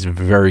Ribisi is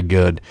very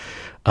good,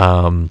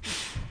 and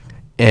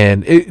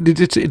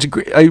it's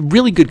a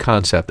really good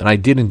concept, and I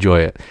did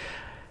enjoy it.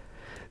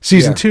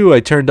 Season 2,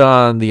 I turned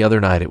on the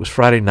other night. It was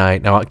Friday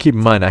night. Now keep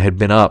in mind, I had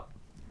been up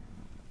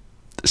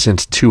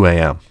since 2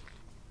 a.m.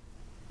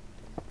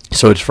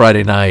 So it's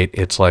Friday night.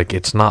 It's like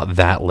it's not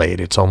that late.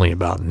 It's only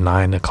about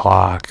 9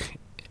 o'clock,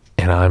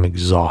 and I'm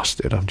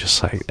exhausted. I'm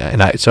just like,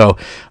 so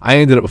I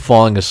ended up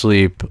falling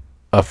asleep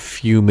a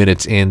few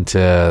minutes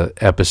into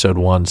episode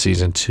 1,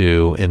 season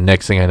 2, and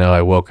next thing I know,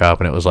 I woke up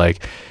and it was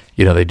like,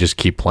 they just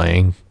keep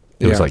playing.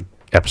 It was like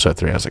episode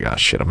 3. I was like, oh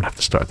shit, I'm gonna have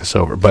to start this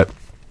over. But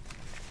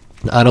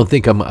I don't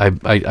think I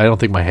don't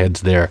think my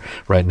head's there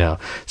right now.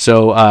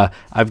 So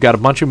I've got a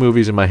bunch of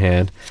movies in my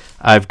hand.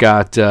 I've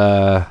got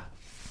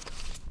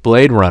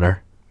Blade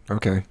Runner.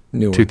 Okay,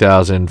 new one.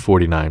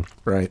 2049.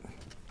 Right.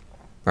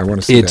 I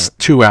want to see It's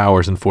 2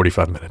 hours and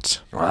 45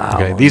 minutes. Wow.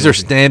 Okay. These are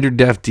standard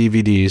def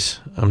DVDs.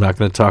 I'm not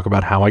going to talk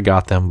about how I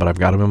got them, but I've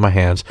got them in my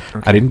hands.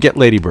 Okay. I didn't get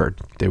Lady Bird.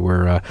 They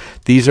were.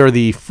 These are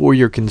the For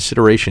Your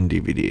Consideration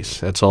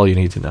DVDs. That's all you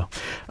need to know.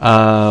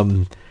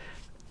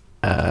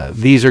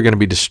 These are going to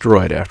be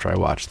destroyed after I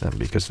watch them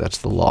because that's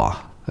the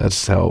law.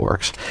 That's how it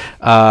works.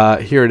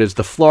 Here it is,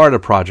 The Florida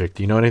Project.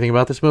 Do you know anything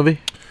about this movie?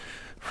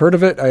 Heard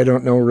of it. I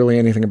don't know really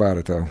anything about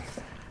it, though.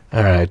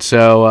 All right.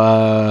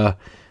 So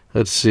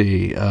let's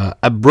see.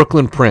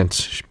 Brooklyn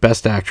Prince,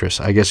 Best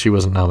Actress. I guess she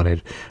wasn't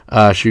nominated.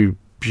 She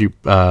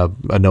a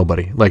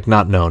nobody, like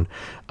not known.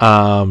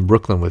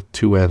 Brooklyn with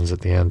 2 N's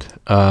at the end.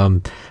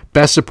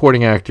 Best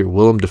Supporting Actor,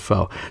 Willem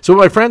Dafoe. So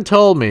what my friend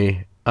told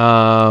me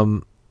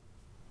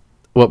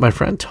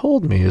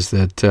is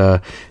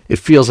that it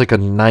feels like a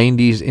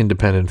 90s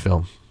independent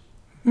film.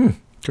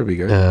 Could be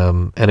good.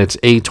 And it's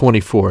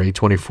A24.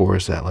 A24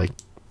 is that like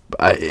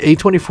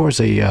A24 is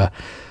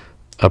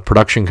a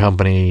production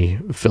company,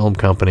 film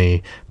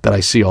company that I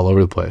see all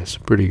over the place.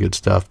 Pretty good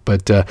stuff.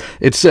 But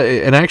it's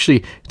and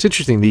actually it's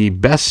interesting. The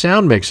best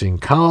sound mixing,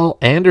 Carl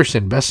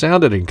Anderson. Best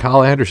sound editing,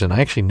 Carl Anderson.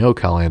 I actually know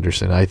Carl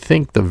Anderson. I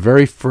think the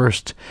very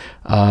first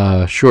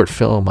short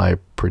film I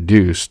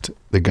produced,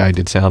 the guy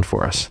did sound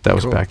for us. That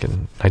was back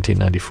in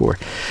 1994.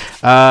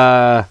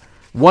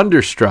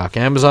 Wonderstruck,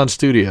 Amazon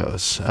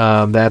Studios.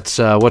 That's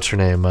what's her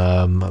name?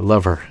 I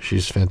love her.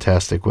 She's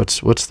fantastic.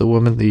 What's the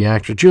woman? The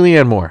actress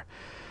Julianne Moore.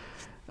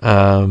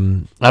 I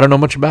don't know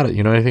much about it.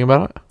 You know anything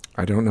about it?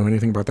 I don't know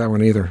anything about that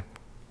one either.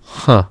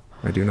 Huh.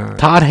 I do not.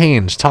 Todd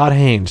Haynes.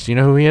 Do you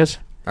know who he is?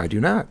 I do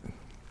not.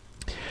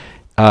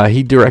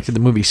 He directed the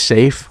movie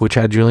Safe, which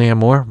had Julianne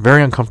Moore.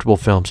 Very uncomfortable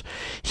films.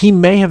 He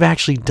may have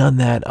actually done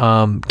that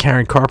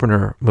Karen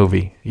Carpenter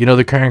movie. You know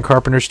the Karen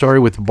Carpenter story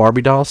with the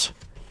Barbie dolls?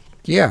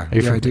 Yeah,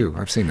 I do.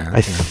 I've seen that.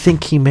 I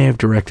think he may have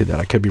directed that.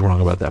 I could be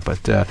wrong about that,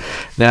 but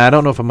now I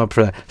don't know if I'm up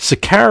for that.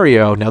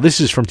 Sicario. Now this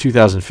is from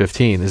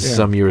 2015. This is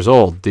some years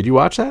old. Did you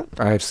watch that?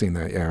 I've seen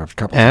that. Yeah, a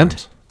couple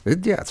times.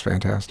 It's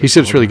fantastic. He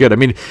said it's really good. I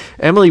mean,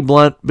 Emily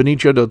Blunt,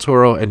 Benicio del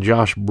Toro, and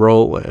Josh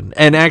Brolin,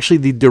 and actually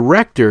the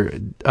director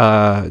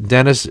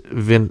Denis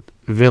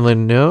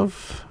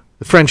Villeneuve,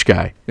 the French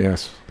guy.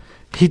 Yes,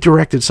 he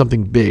directed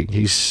something big.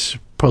 He's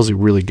supposedly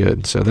really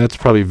good, so that's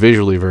probably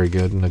visually very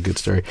good and a good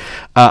story.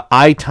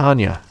 I,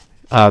 Tonya,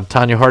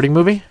 Tonya Harding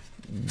movie.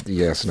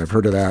 Yes, and I've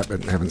heard of that,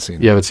 but haven't seen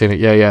it. You haven't seen it?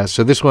 Yeah.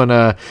 So this one,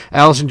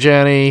 Allison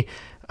Janney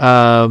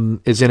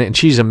is in it, and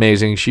she's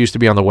amazing. She used to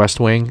be on The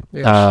West Wing.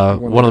 Yeah,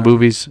 one of the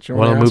movies. She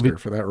won the Oscar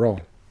for that role.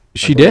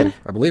 She did?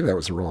 I believe that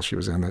was the role she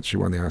was in that she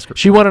won the Oscar.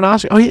 She won an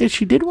Oscar. Oh yeah,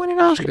 she did win an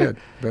Oscar.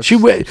 She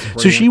did.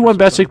 She won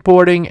Best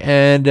Supporting,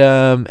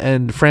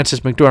 and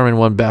Frances McDormand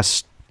won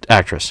Best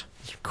Actress.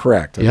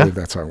 Correct. I believe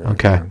that's how it went.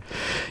 Okay.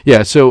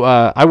 Yeah, so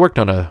I worked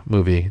on a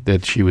movie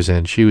that she was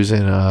in. She was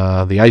in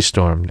The Ice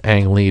Storm.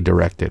 Ang Lee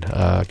directed.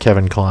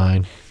 Kevin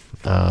Kline,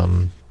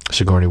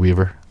 Sigourney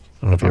Weaver.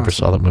 I don't know if you ever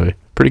saw that movie.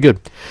 Pretty good.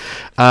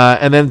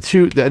 And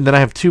then I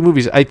have two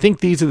movies. I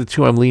think these are the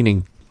two I'm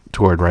leaning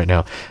toward right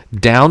now.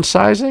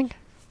 Downsizing.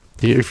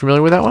 Are you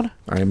familiar with that one?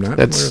 I am not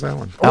familiar with that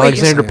one.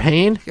 Alexander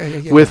Payne.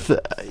 Yeah. With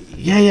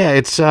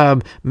it's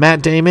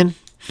Matt Damon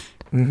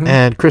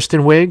and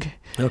Kristen Wiig.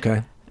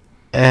 Okay.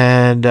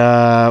 And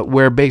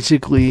where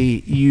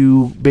basically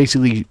you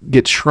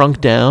get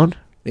shrunk down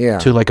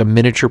to like a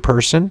miniature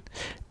person,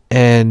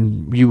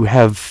 and you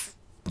have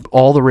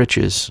all the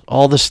riches,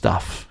 all the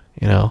stuff,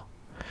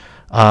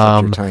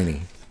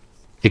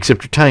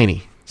 Except you're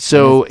tiny.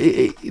 So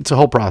it's a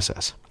whole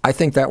process. I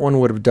think that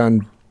one would have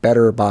done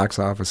better box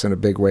office in a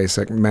big way.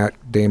 So Matt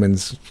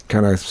Damon's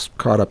kind of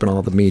caught up in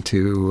all the Me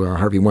Too,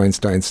 Harvey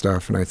Weinstein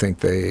stuff, and I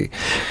think they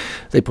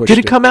pushed it. Did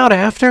it come out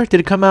after? Did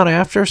it come out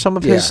after some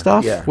of his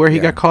stuff where he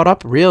got caught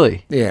up?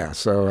 Really? Yeah.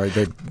 So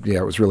it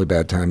was really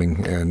bad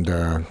timing,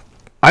 and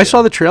I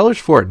saw the trailers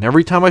for it, and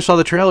every time I saw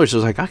the trailers, I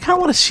was like, I kind of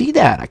want to see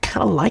that. I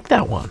kind of like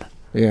that one.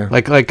 Yeah.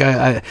 My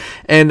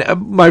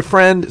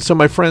friend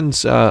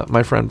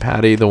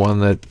Patty, the one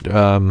that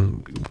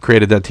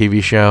created that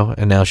TV show,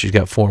 and now she's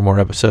got 4 more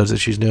episodes that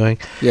she's doing.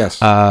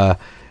 Yes.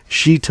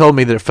 She told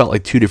me that it felt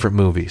like 2 different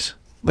movies.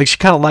 Like she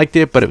kind of liked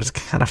it, but it was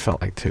kind of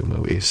felt like 2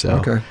 movies. So,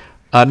 okay.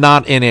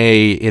 Not in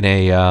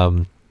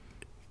a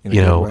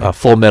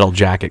Full Metal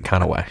Jacket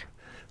kind of way.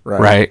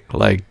 Right.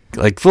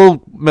 Like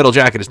Full Metal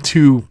Jacket is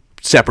 2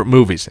 separate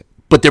movies.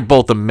 But they're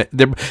both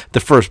the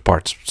first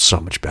part's so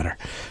much better.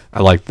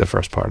 I like the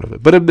first part of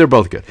it, but they're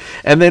both good.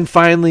 And then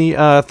finally,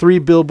 3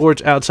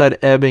 Billboards Outside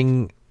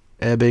Ebbing.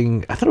 I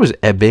thought it was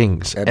Ebbing,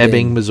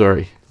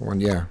 Missouri.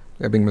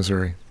 Ebbing,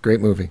 Missouri. Great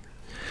movie.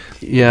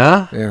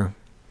 Yeah.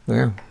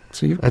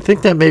 So I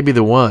think that may be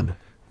the one.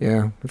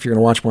 Yeah, if you're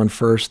gonna watch one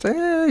first,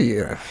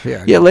 Yeah,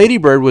 Lady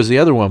Bird was the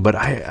other one, but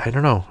I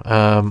don't know.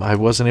 I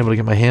wasn't able to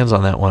get my hands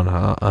on that one.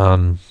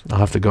 I'll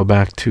have to go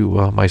back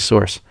to my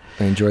source.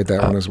 I enjoyed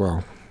that one as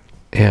well.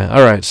 Yeah.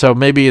 All right. So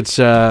maybe it's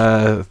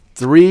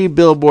 3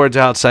 Billboards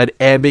Outside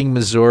Ebbing,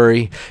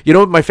 Missouri. You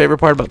know what my favorite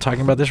part about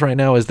talking about this right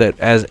now is that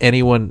as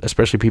anyone,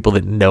 especially people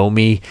that know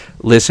me,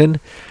 listen,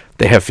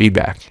 they have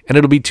feedback, and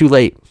it'll be too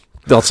late.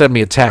 They'll send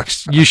me a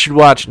text. You should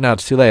watch. No,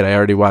 it's too late. I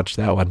already watched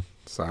that one.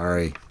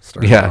 Sorry.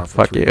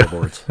 Fuck you.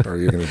 Or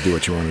you're going to do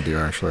what you want to do,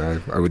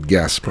 actually. I would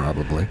guess,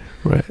 probably.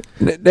 Right.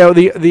 Now,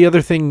 the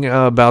other thing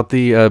about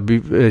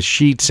the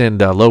Sheets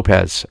and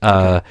Lopez,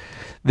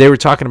 they were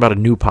talking about a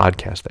new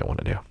podcast they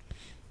want to do.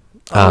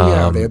 They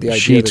had the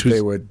idea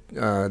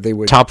that they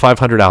would top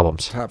 500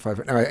 albums. Top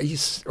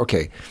 500.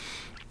 Okay.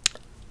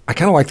 I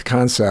kind of like the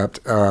concept,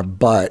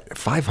 but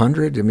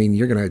 500. I mean,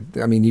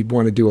 you'd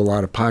want to do a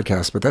lot of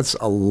podcasts, but that's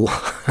a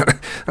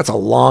that's a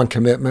long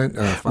commitment.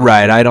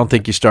 Right. I don't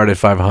think you start at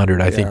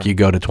 500. I think you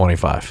go to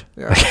 25.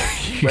 Yeah.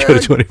 You go to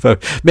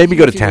 25. Maybe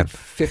go to 10.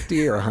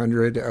 50 or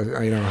 100.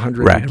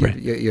 100. Right.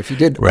 If you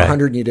did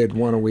 100 and you did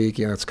one a week,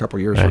 it's a couple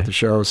years worth of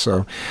shows.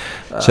 So.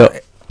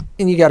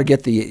 And you got to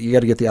get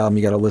the album.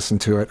 You got to listen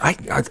to it.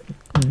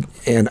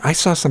 And I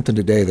saw something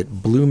today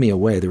that blew me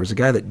away. There was a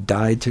guy that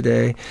died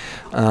today.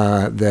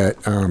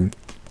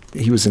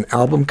 He was an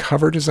album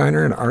cover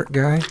designer, an art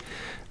guy,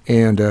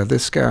 And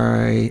this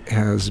guy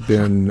has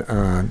been,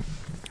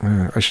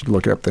 I should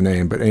look up the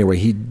name, but anyway,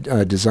 he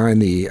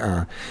designed the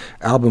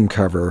album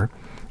cover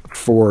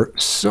for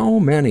so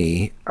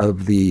many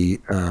of the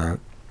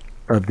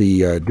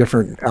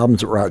different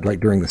albums that were out, like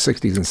during the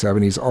 60s and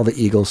 70s, all the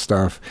Eagles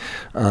stuff,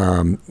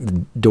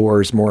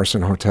 Doors,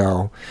 Morrison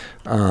Hotel,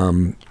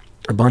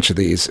 a bunch of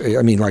these.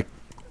 I mean, like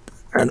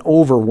an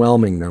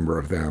overwhelming number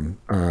of them.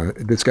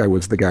 This guy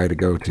was the guy to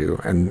go to.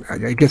 And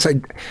I guess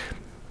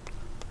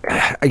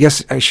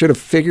I should have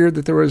figured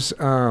that there was,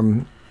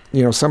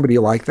 somebody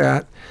like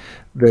that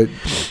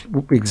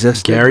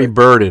existed. Gary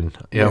Burden.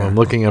 Yeah, I'm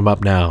looking him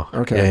up now.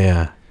 Okay.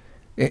 Yeah.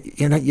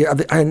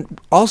 And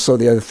also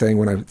the other thing,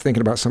 when I'm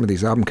thinking about some of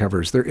these album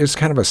covers, there is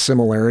kind of a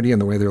similarity in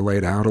the way they're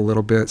laid out a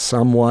little bit,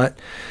 somewhat.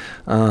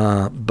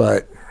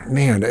 But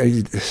man,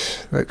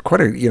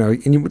 quite a,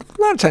 and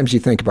a lot of times you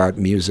think about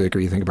music or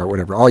you think about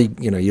whatever.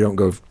 You don't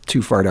go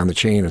too far down the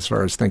chain as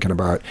far as thinking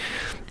about,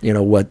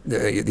 what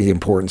the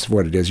importance of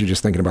what it is. You're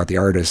just thinking about the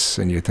artists,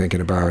 and you're thinking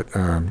about,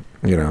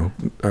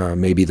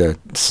 maybe the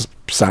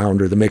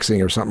sound or the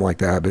mixing or something like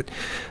that. But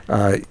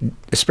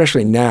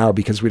especially now,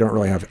 because we don't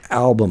really have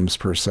albums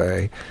per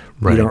se,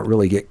 right. We don't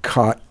really get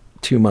caught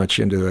too much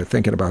into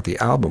thinking about the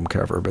album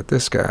cover. But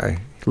this guy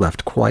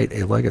left quite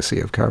a legacy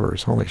of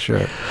covers. Holy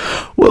shit.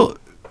 Well,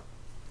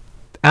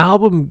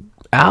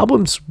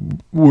 albums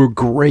were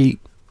great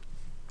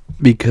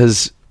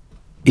because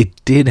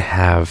it did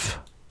have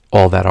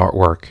all that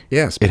artwork.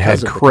 Yes, it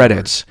had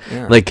credits.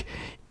 Yeah. Like,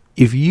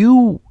 if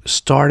you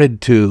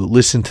started to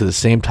listen to the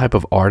same type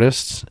of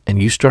artists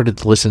and you started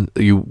to listen,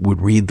 you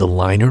would read the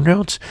liner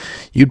notes,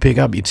 you'd pick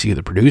up, you'd see who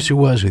the producer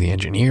was, who the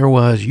engineer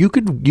was. You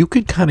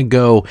could kind of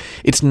go,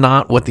 it's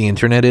not what the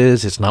internet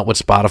is, it's not what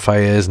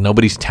Spotify is,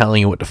 nobody's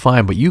telling you what to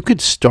find, but you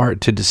could start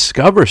to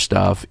discover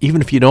stuff,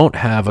 even if you don't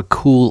have a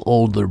cool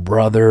older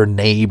brother,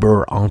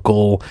 neighbor,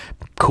 uncle,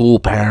 cool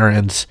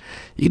parents.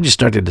 You can just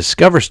start to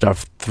discover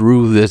stuff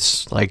through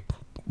this like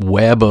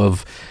web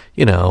of,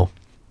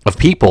 of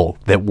people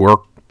that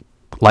work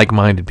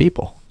like-minded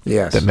people.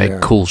 Yes, that make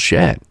cool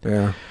shit.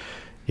 Yeah.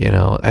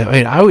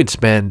 I would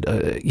spend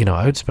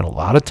a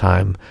lot of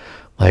time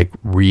like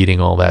reading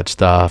all that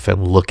stuff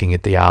and looking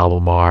at the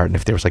album art, and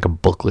if there was like a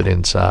booklet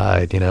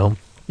inside,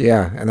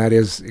 Yeah, and that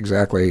is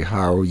exactly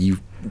how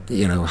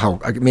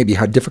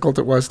how difficult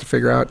it was to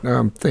figure out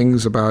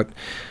things about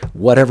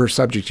whatever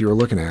subject you were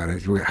looking at.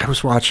 I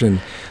was watching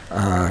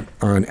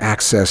on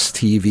Access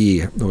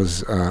TV. I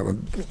was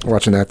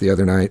watching that the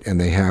other night, and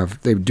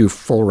they do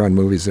full run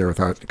movies there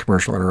without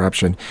commercial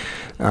interruption.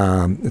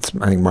 I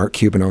think Mark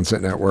Cuban owns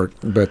that network,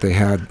 but they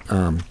had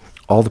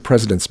All the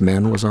President's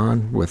Men was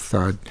on with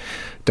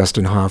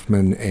Dustin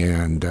Hoffman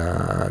and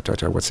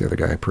what's the other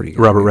guy?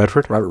 Robert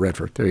Redford. Robert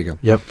Redford. There you go.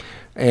 Yep.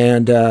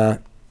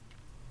 And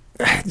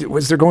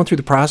was they're going through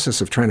the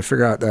process of trying to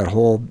figure out that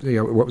whole,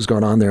 what was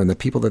going on there, and the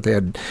people that they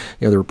had,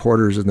 the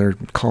reporters, and they're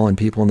calling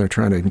people and they're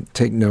trying to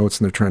take notes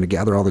and they're trying to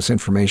gather all this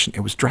information.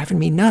 It was driving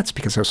me nuts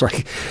because I was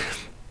like,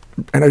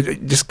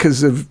 just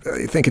because of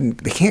thinking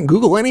they can't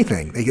Google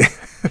anything.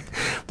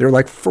 They're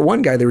like, for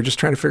one guy, they were just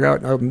trying to figure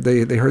out,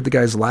 they heard the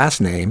guy's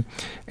last name,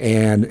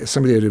 and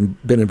somebody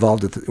had been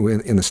involved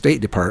in the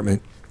State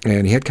Department.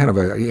 And he had kind of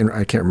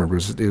I can't remember,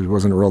 it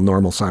wasn't a real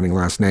normal sounding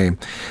last name,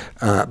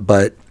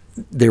 but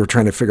they were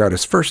trying to figure out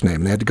his first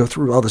name. They had to go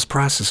through all this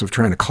process of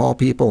trying to call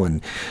people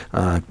and,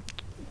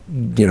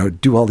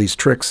 do all these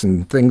tricks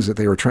and things that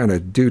they were trying to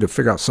do to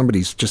figure out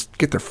somebody's, just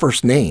get their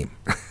first name.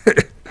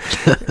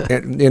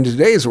 And in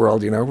today's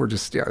world, we're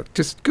just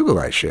Google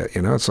that shit.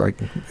 It's like,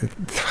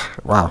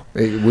 wow,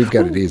 we've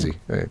got it easy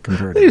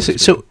compared to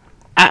this. So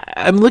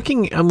I'm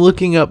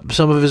looking up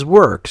some of his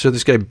work. So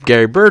this guy,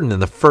 Gary Burden,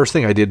 and the first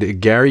thing I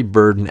did, Gary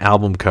Burden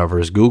album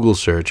covers, Google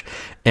search,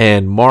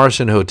 and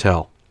Morrison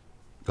Hotel.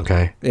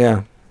 Okay.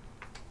 Yeah.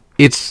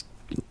 It's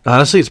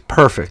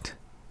perfect.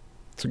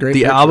 It's a great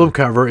The picture. album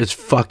cover is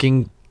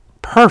fucking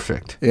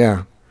perfect.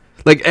 Yeah.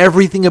 Like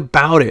everything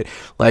about it,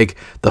 like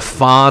the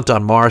font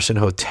on Morrison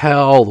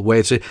Hotel, the way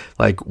it's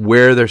like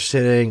where they're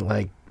sitting,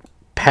 like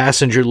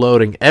passenger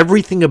loading,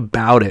 everything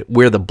about it,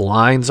 where the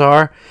blinds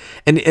are,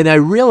 and I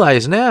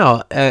realize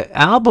now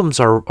albums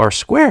are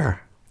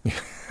square.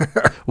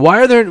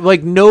 Why are there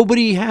like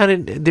nobody had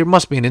it? There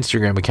must be an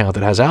Instagram account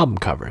that has album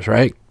covers,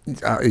 right?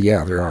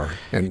 Yeah, there are.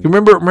 And you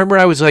remember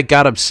I was like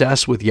got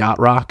obsessed with Yacht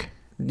Rock.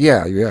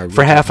 Yeah.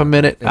 For half a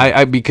minute,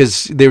 yeah.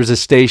 Because there was a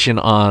station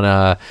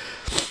on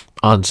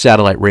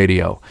satellite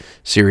radio,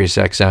 Sirius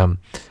XM,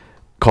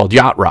 called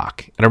Yacht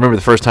Rock. And I remember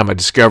the first time I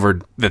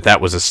discovered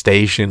that was a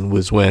station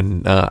was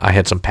when I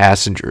had some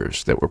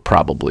passengers that were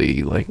probably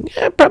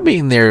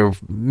in their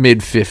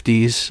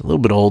mid-50s, a little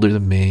bit older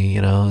than me,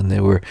 and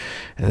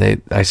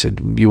I said,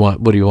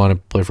 what do you want to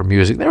play for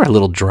music? They were a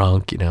little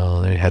drunk,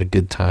 they had a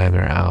good time.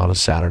 They're out on a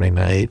Saturday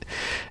night.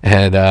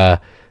 And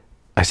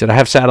I said, I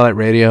have satellite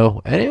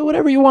radio, and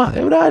whatever you want.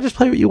 They would, just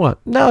play what you want.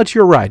 No, it's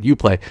your ride. You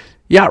play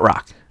Yacht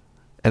Rock.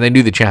 And they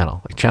knew the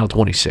channel, like channel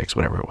 26,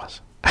 whatever it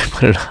was. I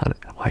put it on it.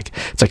 I'm like,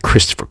 it's like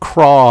Christopher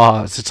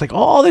Cross. It's like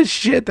all this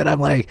shit that I'm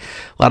like,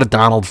 a lot of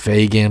Donald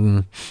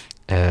Fagen.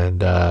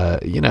 And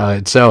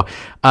and so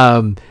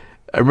I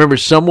remember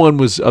someone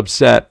was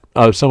upset.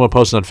 Someone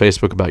posted on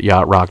Facebook about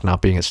Yacht Rock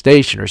not being a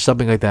station or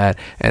something like that,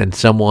 and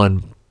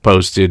someone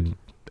posted,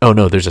 "Oh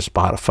no, there's a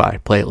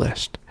Spotify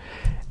playlist,"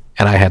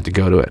 and I had to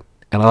go to it.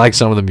 And I like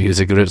some of the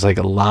music. There's like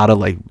a lot of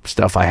like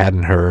stuff I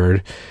hadn't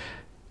heard.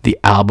 The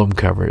album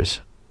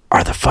covers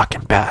are the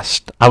fucking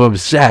best. I'm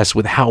obsessed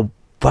with how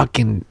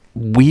fucking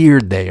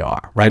weird they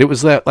are. Right? It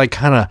was that like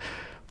kind of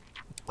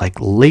like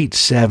late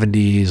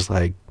 70s,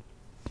 like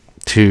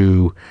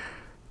to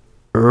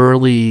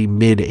early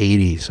mid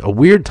 80s, a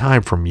weird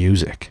time for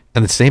music.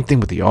 And the same thing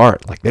with the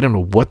art. Like they don't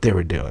know what they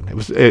were doing.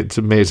 It's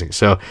amazing.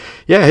 So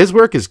yeah, his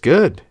work is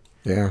good.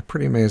 Yeah,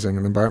 pretty amazing.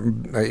 And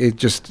it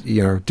just,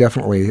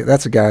 definitely,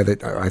 that's a guy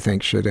that I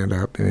think should end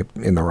up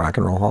in the Rock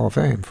and Roll Hall of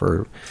Fame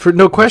for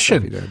no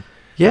question.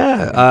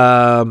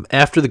 Yeah.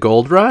 After the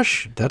Gold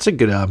Rush, that's a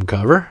good album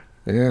cover.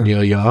 Yeah.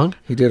 Neil Young.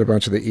 He did a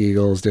bunch of the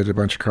Eagles, did a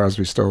bunch of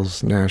Crosby,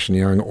 Stills, Nash and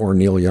Young, or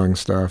Neil Young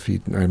stuff.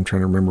 I'm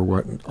trying to remember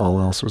what all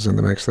else was in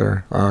the mix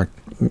there.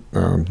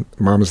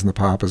 Mamas and the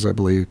Papas, I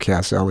believe.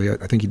 Cass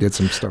Elliot. I think he did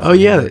some stuff. Oh,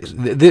 yeah.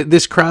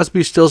 This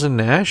Crosby, Stills, and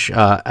Nash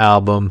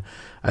album,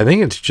 I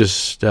think it's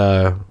just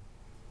the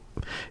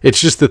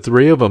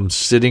three of them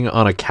sitting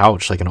on a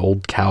couch, like an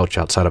old couch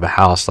outside of a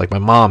house. Like my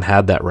mom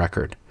had that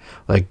record.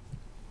 Like,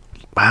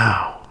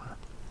 wow.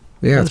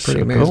 Yeah, it's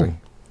pretty amazing. Cool.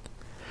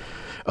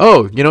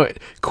 Oh,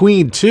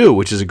 Queen 2,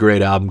 which is a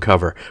great album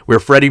cover, where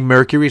Freddie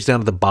Mercury's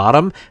down at the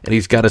bottom, and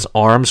he's got his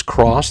arms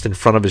crossed in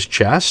front of his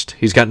chest.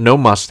 He's got no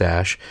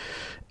mustache,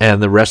 and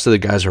the rest of the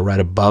guys are right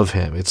above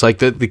him. It's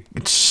like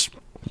it's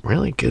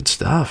really good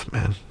stuff,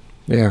 man.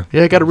 Yeah.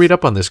 Yeah, I got to read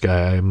up on this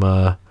guy. I'm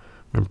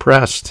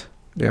impressed.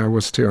 Yeah, I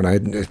was too,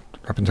 and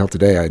up until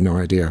today, I had no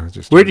idea.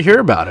 Where'd you hear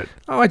about it?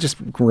 Oh, I just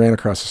ran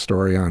across a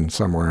story on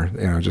somewhere,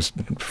 just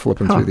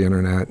flipping through the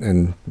internet,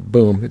 and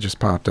boom, it just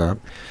popped up.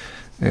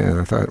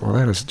 And I thought, well,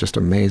 that is just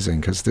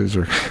amazing because these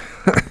are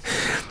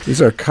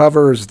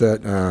covers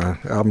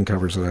album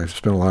covers that I've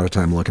spent a lot of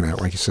time looking at,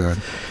 like you said.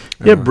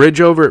 Yeah,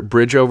 Bridge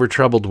Over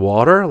Troubled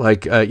Water.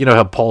 Like,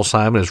 how Paul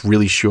Simon is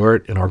really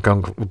short and Art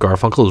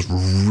Garfunkel is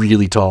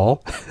really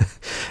tall.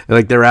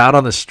 Like, they're out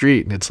on the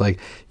street, and it's like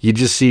you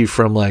just see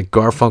from like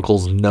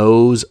Garfunkel's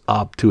nose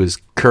up to his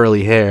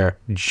curly hair,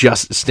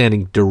 just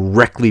standing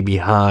directly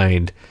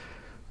behind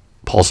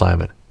Paul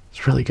Simon.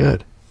 It's really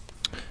good.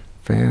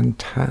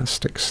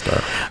 Fantastic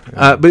stuff.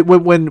 But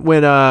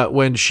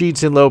when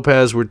Sheets and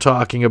Lopez were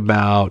talking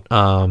about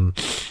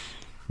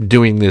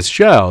doing this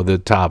show, the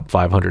top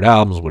 500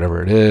 albums,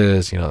 whatever it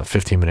is, the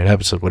 15-minute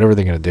episode, whatever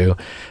they're going to do,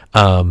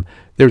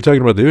 they were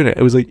talking about doing it.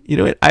 It was like,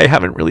 I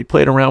haven't really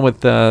played around with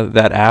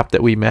that app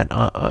that we met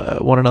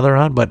one another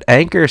on, but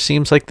Anchor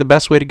seems like the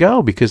best way to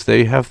go because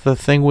they have the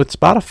thing with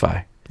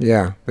Spotify.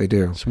 Yeah, they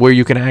do. It's where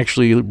you can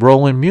actually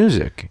roll in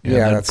music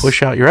and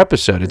push out your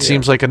episode. It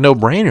seems like a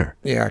no-brainer.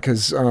 Yeah,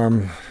 because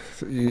when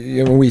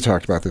we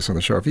talked about this on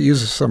the show, if you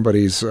use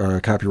somebody's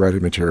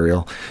copyrighted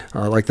material,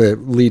 like the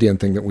lead-in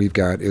thing that we've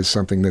got is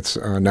something that's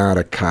not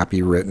a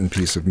copywritten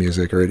piece of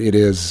music, or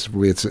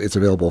it's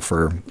available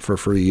for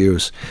free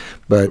use.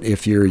 But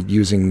if you're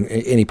using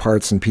any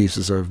parts and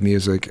pieces of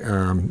music,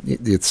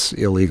 it's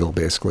illegal.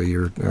 Basically,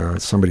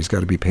 somebody's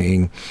got to be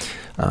paying.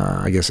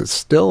 I guess it's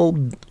still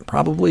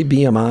probably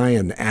BMI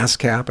and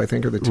ASCAP, I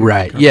think, are the two.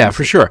 Right. Yeah,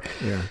 for sure.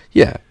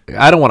 Yeah.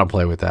 I don't want to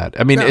play with that.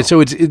 I mean, no.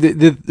 So it's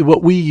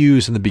what we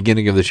use in the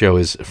beginning of the show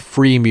is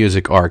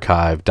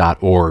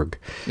freemusicarchive.org.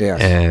 Yes.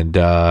 And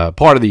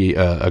part of the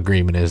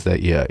agreement is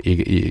that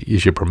you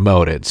should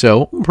promote it.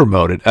 So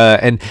promote it.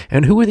 And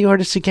who are the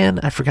artists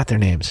again? I forgot their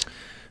names.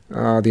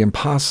 The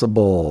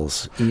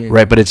Impossibles.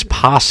 Right, but it's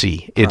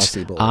Posse. It's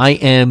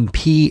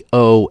IMPOSSE.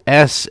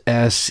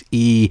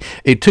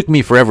 It took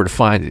me forever to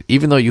find it.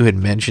 Even though you had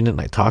mentioned it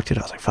and I talked it,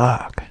 I was like,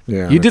 fuck.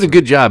 Yeah, you did a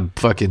good job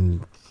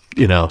fucking,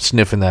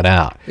 sniffing that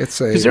out.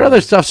 Because their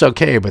other stuff's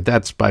okay, but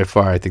that's by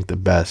far, I think, the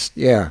best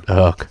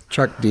hook.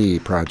 Chuck D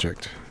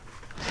project.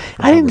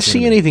 I didn't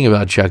see anything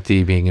about Chuck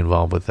D being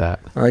involved with that.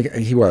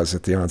 He was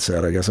at the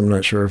onset, I guess. I'm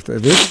not sure if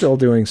they're still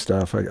doing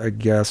stuff, I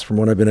guess, from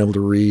what I've been able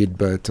to read,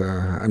 but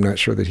I'm not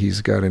sure that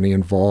he's got any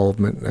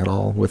involvement at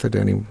all with it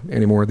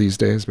anymore these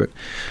days. But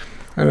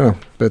I don't know.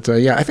 But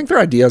I think their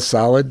idea is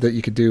solid that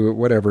you could do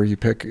whatever you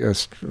pick.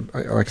 Like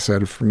I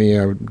said, for me,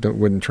 I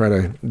wouldn't try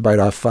to bite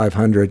off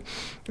 500.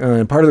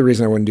 And part of the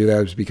reason I wouldn't do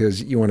that is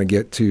because you want to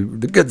get to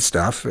the good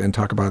stuff and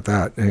talk about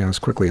that as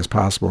quickly as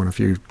possible. And if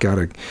you've got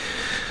to...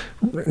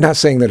 Not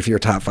saying that if you're a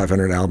top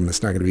 500 album,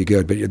 it's not going to be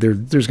good, but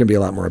there's going to be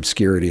a lot more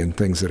obscurity and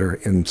things that are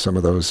in some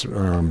of those,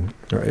 in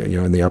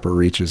the upper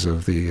reaches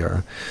of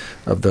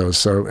those.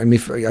 So, I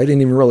mean, I didn't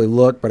even really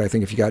look, but I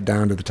think if you got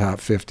down to the top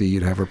 50,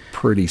 you'd have a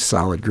pretty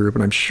solid group.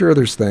 And I'm sure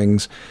there's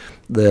things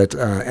that,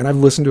 and I've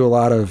listened to a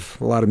lot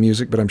of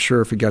music, but I'm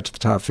sure if we got to the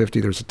top 50,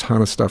 there's a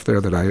ton of stuff there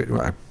that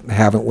I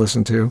haven't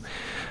listened to,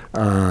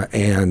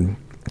 and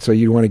So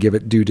you want to give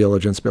it due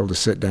diligence, be able to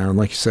sit down.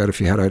 Like you said,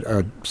 if you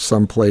had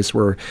some place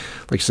where,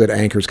 like you said,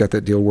 Anchor's got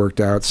that deal worked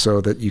out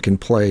so that you can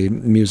play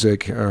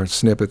music,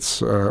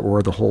 snippets,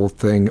 or the whole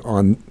thing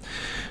on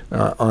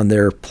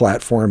their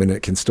platform, and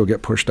it can still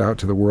get pushed out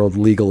to the world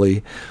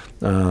legally.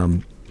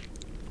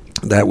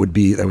 That would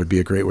be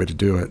a great way to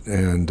do it.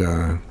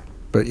 And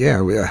but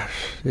yeah,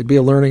 it'd be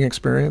a learning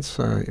experience.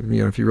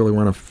 If you really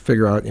want to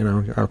figure out,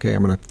 okay,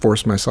 I'm going to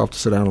force myself to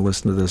sit down and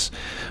listen to this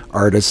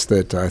artist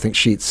that I think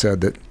Sheets said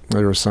that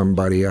there was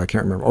somebody, I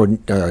can't remember,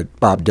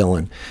 Bob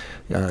Dylan.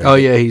 He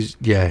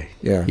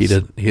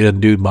didn't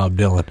do Bob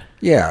Dylan.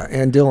 Yeah,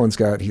 and Dylan's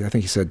got, I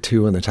think he said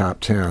 2 in the top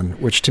 10,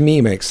 which to me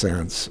makes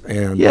sense.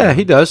 And yeah,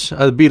 he does.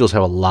 The Beatles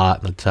have a lot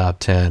in the top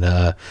 10.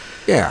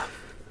 Yeah.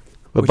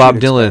 But Bob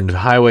Dylan,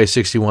 Highway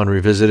 61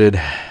 Revisited.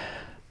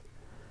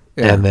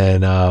 Yeah. And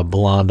then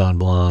Blonde on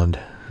Blonde,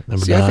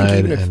 number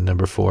 9 and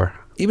number 4.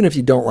 Even if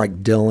you don't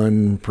like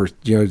Dylan,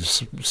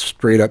 just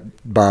straight up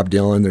Bob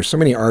Dylan, there's so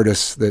many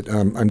artists that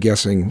I'm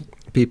guessing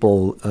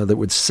people that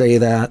would say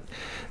that.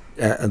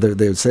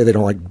 They would say they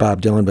don't like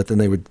Bob Dylan, but then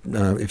they would,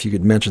 if you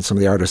could mention some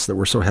of the artists that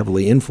were so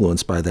heavily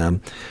influenced by them,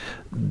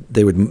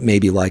 they would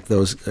maybe like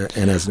those.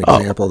 And as an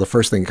example, the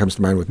first thing that comes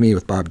to mind with me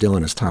with Bob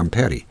Dylan is Tom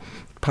Petty.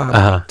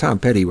 Tom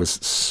Petty was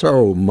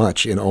so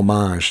much in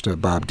homage to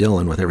Bob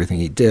Dylan with everything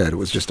he did. It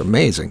was just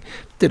amazing.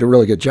 Did a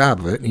really good job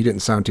of it. And he didn't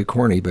sound too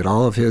corny, but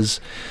all of his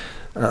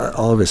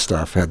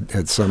stuff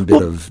had some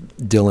bit of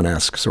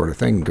Dylan-esque sort of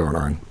thing going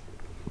on.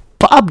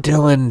 Bob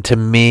Dylan to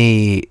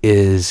me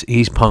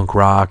he's punk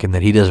rock, and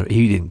that he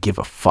didn't give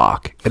a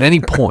fuck at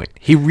any point.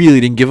 He really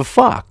didn't give a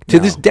fuck to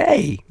this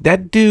day.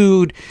 That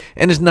dude,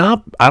 and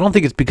I don't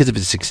think it's because of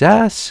his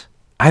success.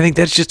 I think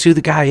that's just who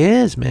the guy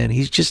is, man.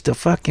 He's just a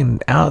fucking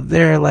out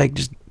there, like,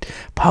 just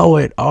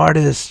poet,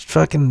 artist,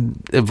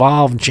 fucking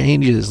evolve,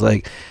 changes.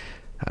 Like,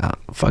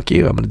 fuck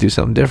you, I'm going to do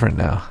something different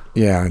now.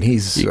 Yeah, and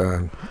he's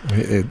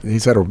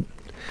had a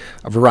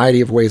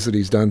variety of ways that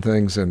he's done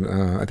things, and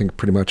I think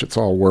pretty much it's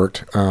all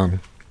worked.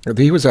 We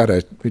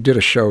did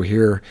a show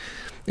here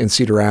in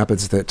Cedar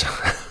Rapids that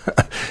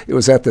it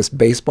was at this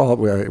baseball.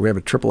 We have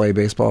a AAA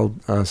baseball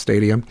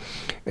stadium,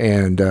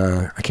 and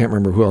I can't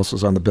remember who else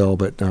was on the bill,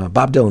 but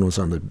Bob Dylan was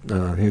on the.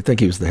 I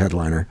think he was the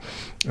headliner,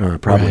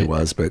 probably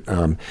was, but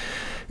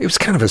it was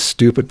kind of a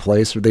stupid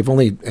place. They've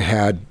only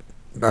had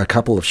a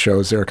couple of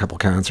shows there, a couple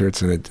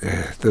concerts, and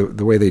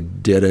the way they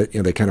did it,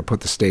 they kind of put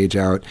the stage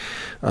out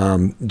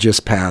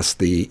just past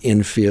the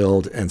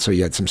infield, and so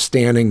you had some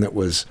standing that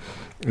was,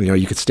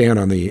 you could stand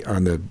on the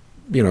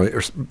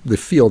the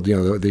field,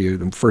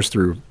 the first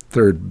through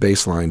third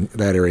baseline,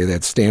 that area, they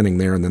had standing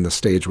there, and then the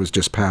stage was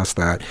just past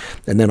that,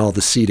 and then all the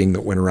seating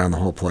that went around the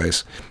whole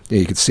place.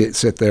 You could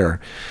sit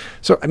there.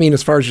 So, I mean,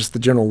 as far as just the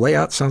general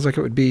layout, sounds like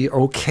it would be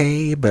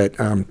okay, but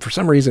for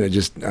some reason, it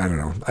just, I don't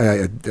know,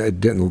 I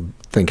didn't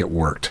think it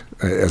worked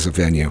as a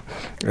venue.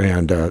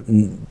 And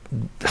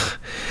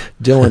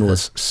Dylan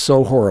was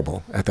so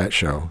horrible at that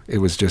show. It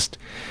was just...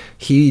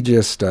 He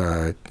just,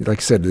 like I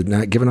said, the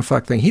not giving a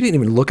fuck thing. He didn't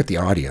even look at the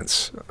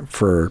audience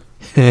for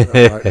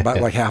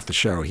about like half the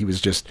show. He was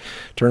just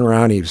turning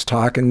around. He was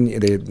talking.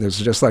 It was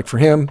just like, for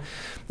him,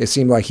 it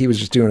seemed like he was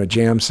just doing a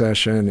jam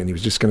session, and he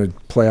was just going to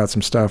play out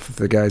some stuff with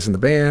the guys in the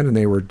band. And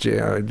it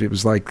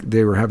was like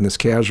they were having this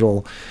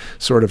casual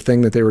sort of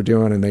thing that they were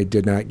doing, and they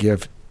did not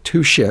give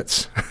two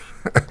shits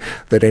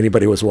that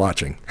anybody was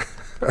watching.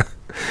 It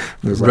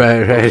was like,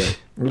 right. Okay. It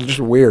was just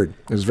weird.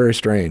 It was very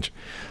strange.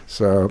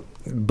 So.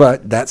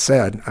 But that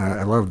said,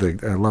 I love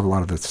a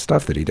lot of the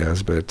stuff that he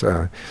does. But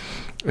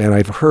and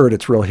I've heard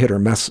it's real hit or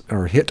miss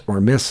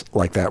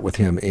like that with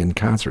him in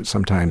concert.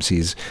 Sometimes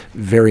he's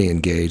very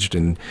engaged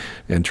and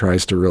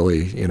tries to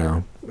really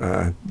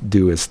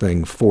do his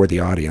thing for the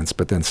audience.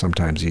 But then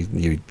sometimes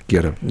you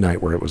get a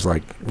night where it was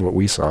like what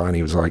we saw, and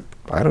he was like,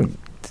 I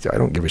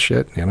don't give a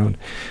shit. I'm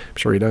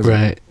sure he doesn't.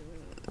 Right.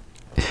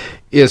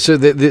 Yeah, so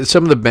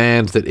some of the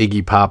bands that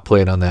Iggy Pop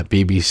played on that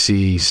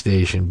BBC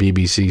station,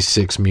 BBC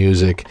Six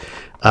Music,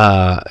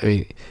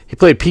 he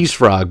played Peace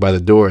Frog by the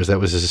Doors. That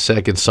was his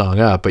second song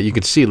up, but you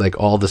could see like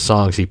all the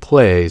songs he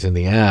plays in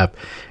the app.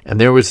 And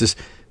there were these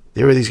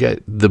guys,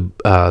 the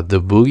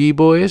Boogie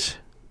Boys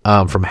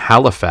from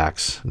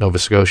Halifax, Nova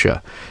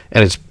Scotia,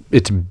 and it's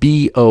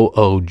Booji,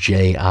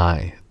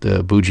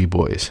 the Boogie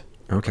Boys.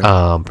 Okay.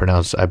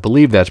 I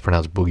believe that's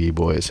pronounced Boogie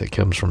Boys. It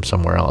comes from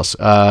somewhere else.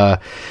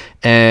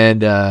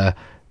 And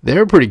they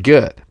were pretty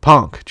good.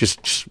 Punk,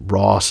 just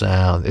raw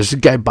sound. There's a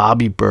guy,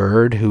 Bobby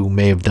Bird, who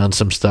may have done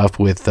some stuff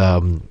with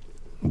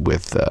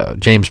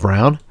James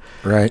Brown.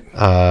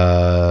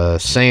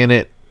 Right. Saying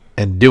it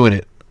and doing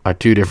it are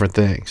two different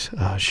things.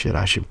 Oh shit,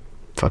 I should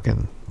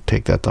fucking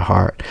take that to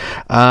heart.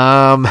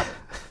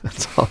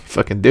 That's all I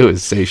fucking do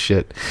is say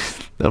shit.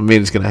 Doesn't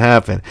mean it's gonna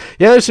happen.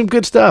 Yeah, there's some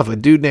good stuff. A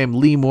dude named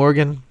Lee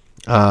Morgan.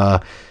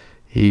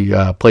 He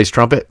plays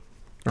trumpet.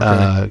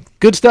 Okay.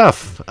 Good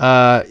stuff.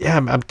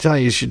 I'm telling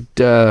you, you should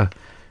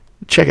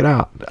check it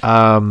out.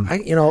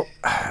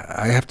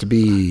 I have to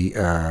be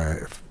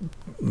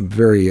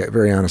very,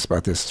 very honest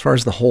about this. As far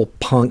as the whole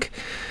punk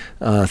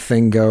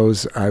thing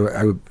goes,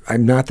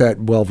 I'm not that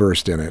well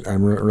versed in it.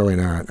 I'm really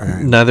not.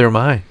 Neither am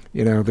I.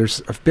 You know,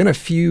 there's been a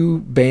few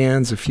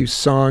bands, a few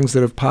songs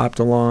that have popped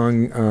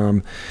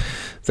along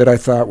that I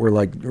thought were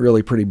like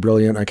really pretty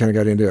brilliant. I kind of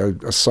got into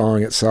a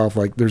song itself.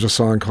 Like there's a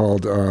song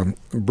called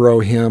Bro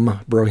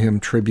Hymn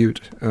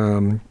Tribute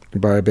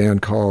by a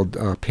band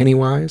called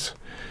Pennywise.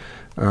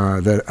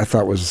 That I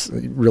thought was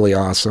really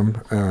awesome.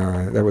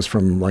 That was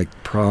from like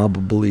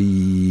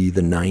probably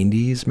the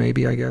 90s,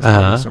 maybe, I guess,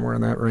 somewhere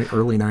in that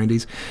early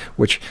 90s,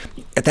 which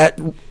at that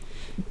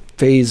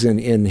phase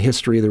in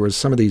history, there was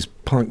some of these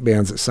punk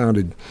bands that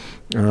sounded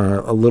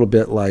a little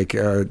bit like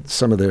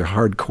some of the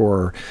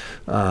hardcore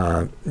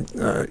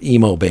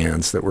emo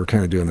bands that were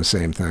kind of doing the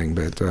same thing.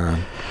 But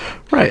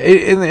right,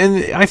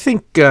 and I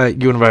think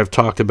you and I have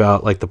talked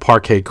about like the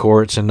Parquet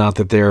Courts, and not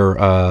that they're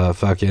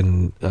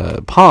fucking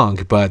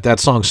punk, but that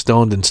song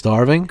 "Stoned and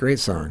Starving," great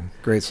song.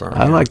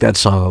 I like that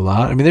song a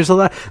lot. I mean, there's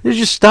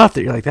just stuff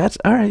that you're like, that's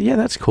all right, yeah,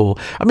 that's cool.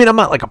 I mean, I'm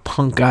not like a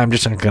punk guy. I'm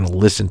just not going to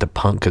listen to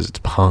punk because it's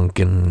punk,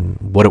 and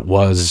what it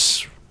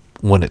was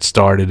when it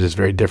started is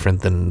very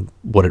different than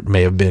what it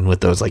may have been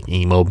with those like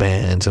emo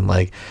bands. And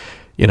like,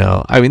 you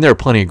know, I mean, there are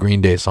plenty of Green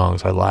Day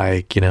songs I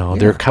like, you know,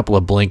 there are a couple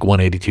of Blink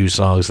 182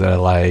 songs that I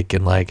like,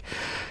 and like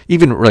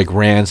even like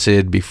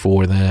Rancid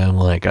before them,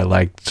 like I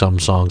liked some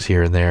songs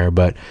here and there,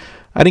 but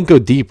I didn't go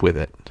deep with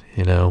it,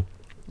 you know.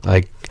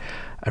 Like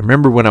I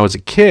remember when I was a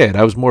kid,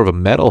 I was more of a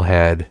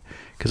metalhead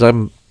because I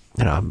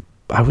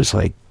was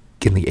like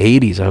in the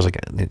 80s, I was like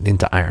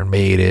into Iron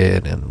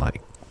Maiden and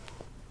like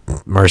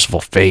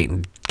Merciful Fate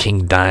and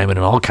King Diamond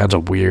and all kinds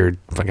of weird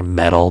fucking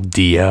metal,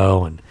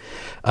 Dio, and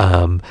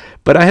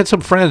but I had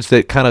some friends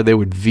that they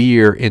would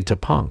veer into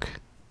punk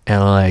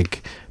and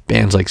like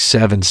bands like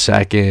 7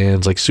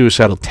 Seconds, like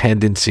Suicidal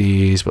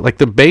Tendencies, but like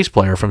the bass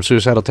player from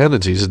Suicidal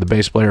Tendencies is the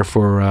bass player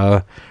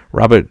for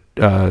Robert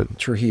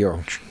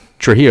Trujillo.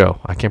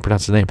 I can't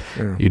pronounce the name.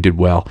 Yeah. You did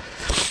well.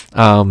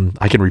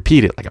 I can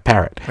repeat it like a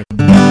parrot.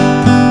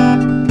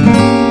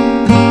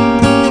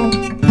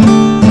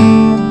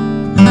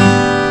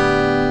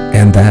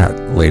 And that,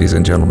 ladies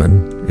and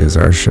gentlemen, is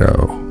our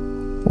show.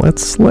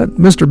 Let's let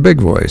Mr. Big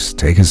Voice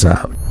take us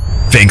out.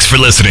 Thanks for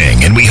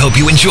listening, and we hope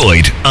you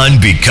enjoyed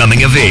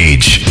Unbecoming of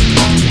Age.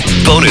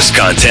 Bonus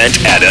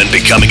content at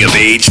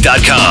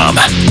unbecomingofage.com.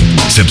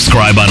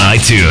 Subscribe on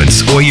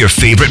iTunes or your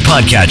favorite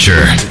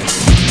podcatcher.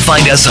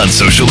 Find us on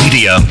social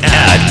media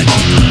at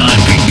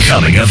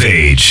Unbecoming of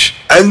Age.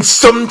 And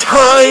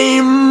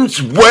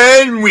sometimes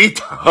when we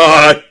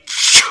touch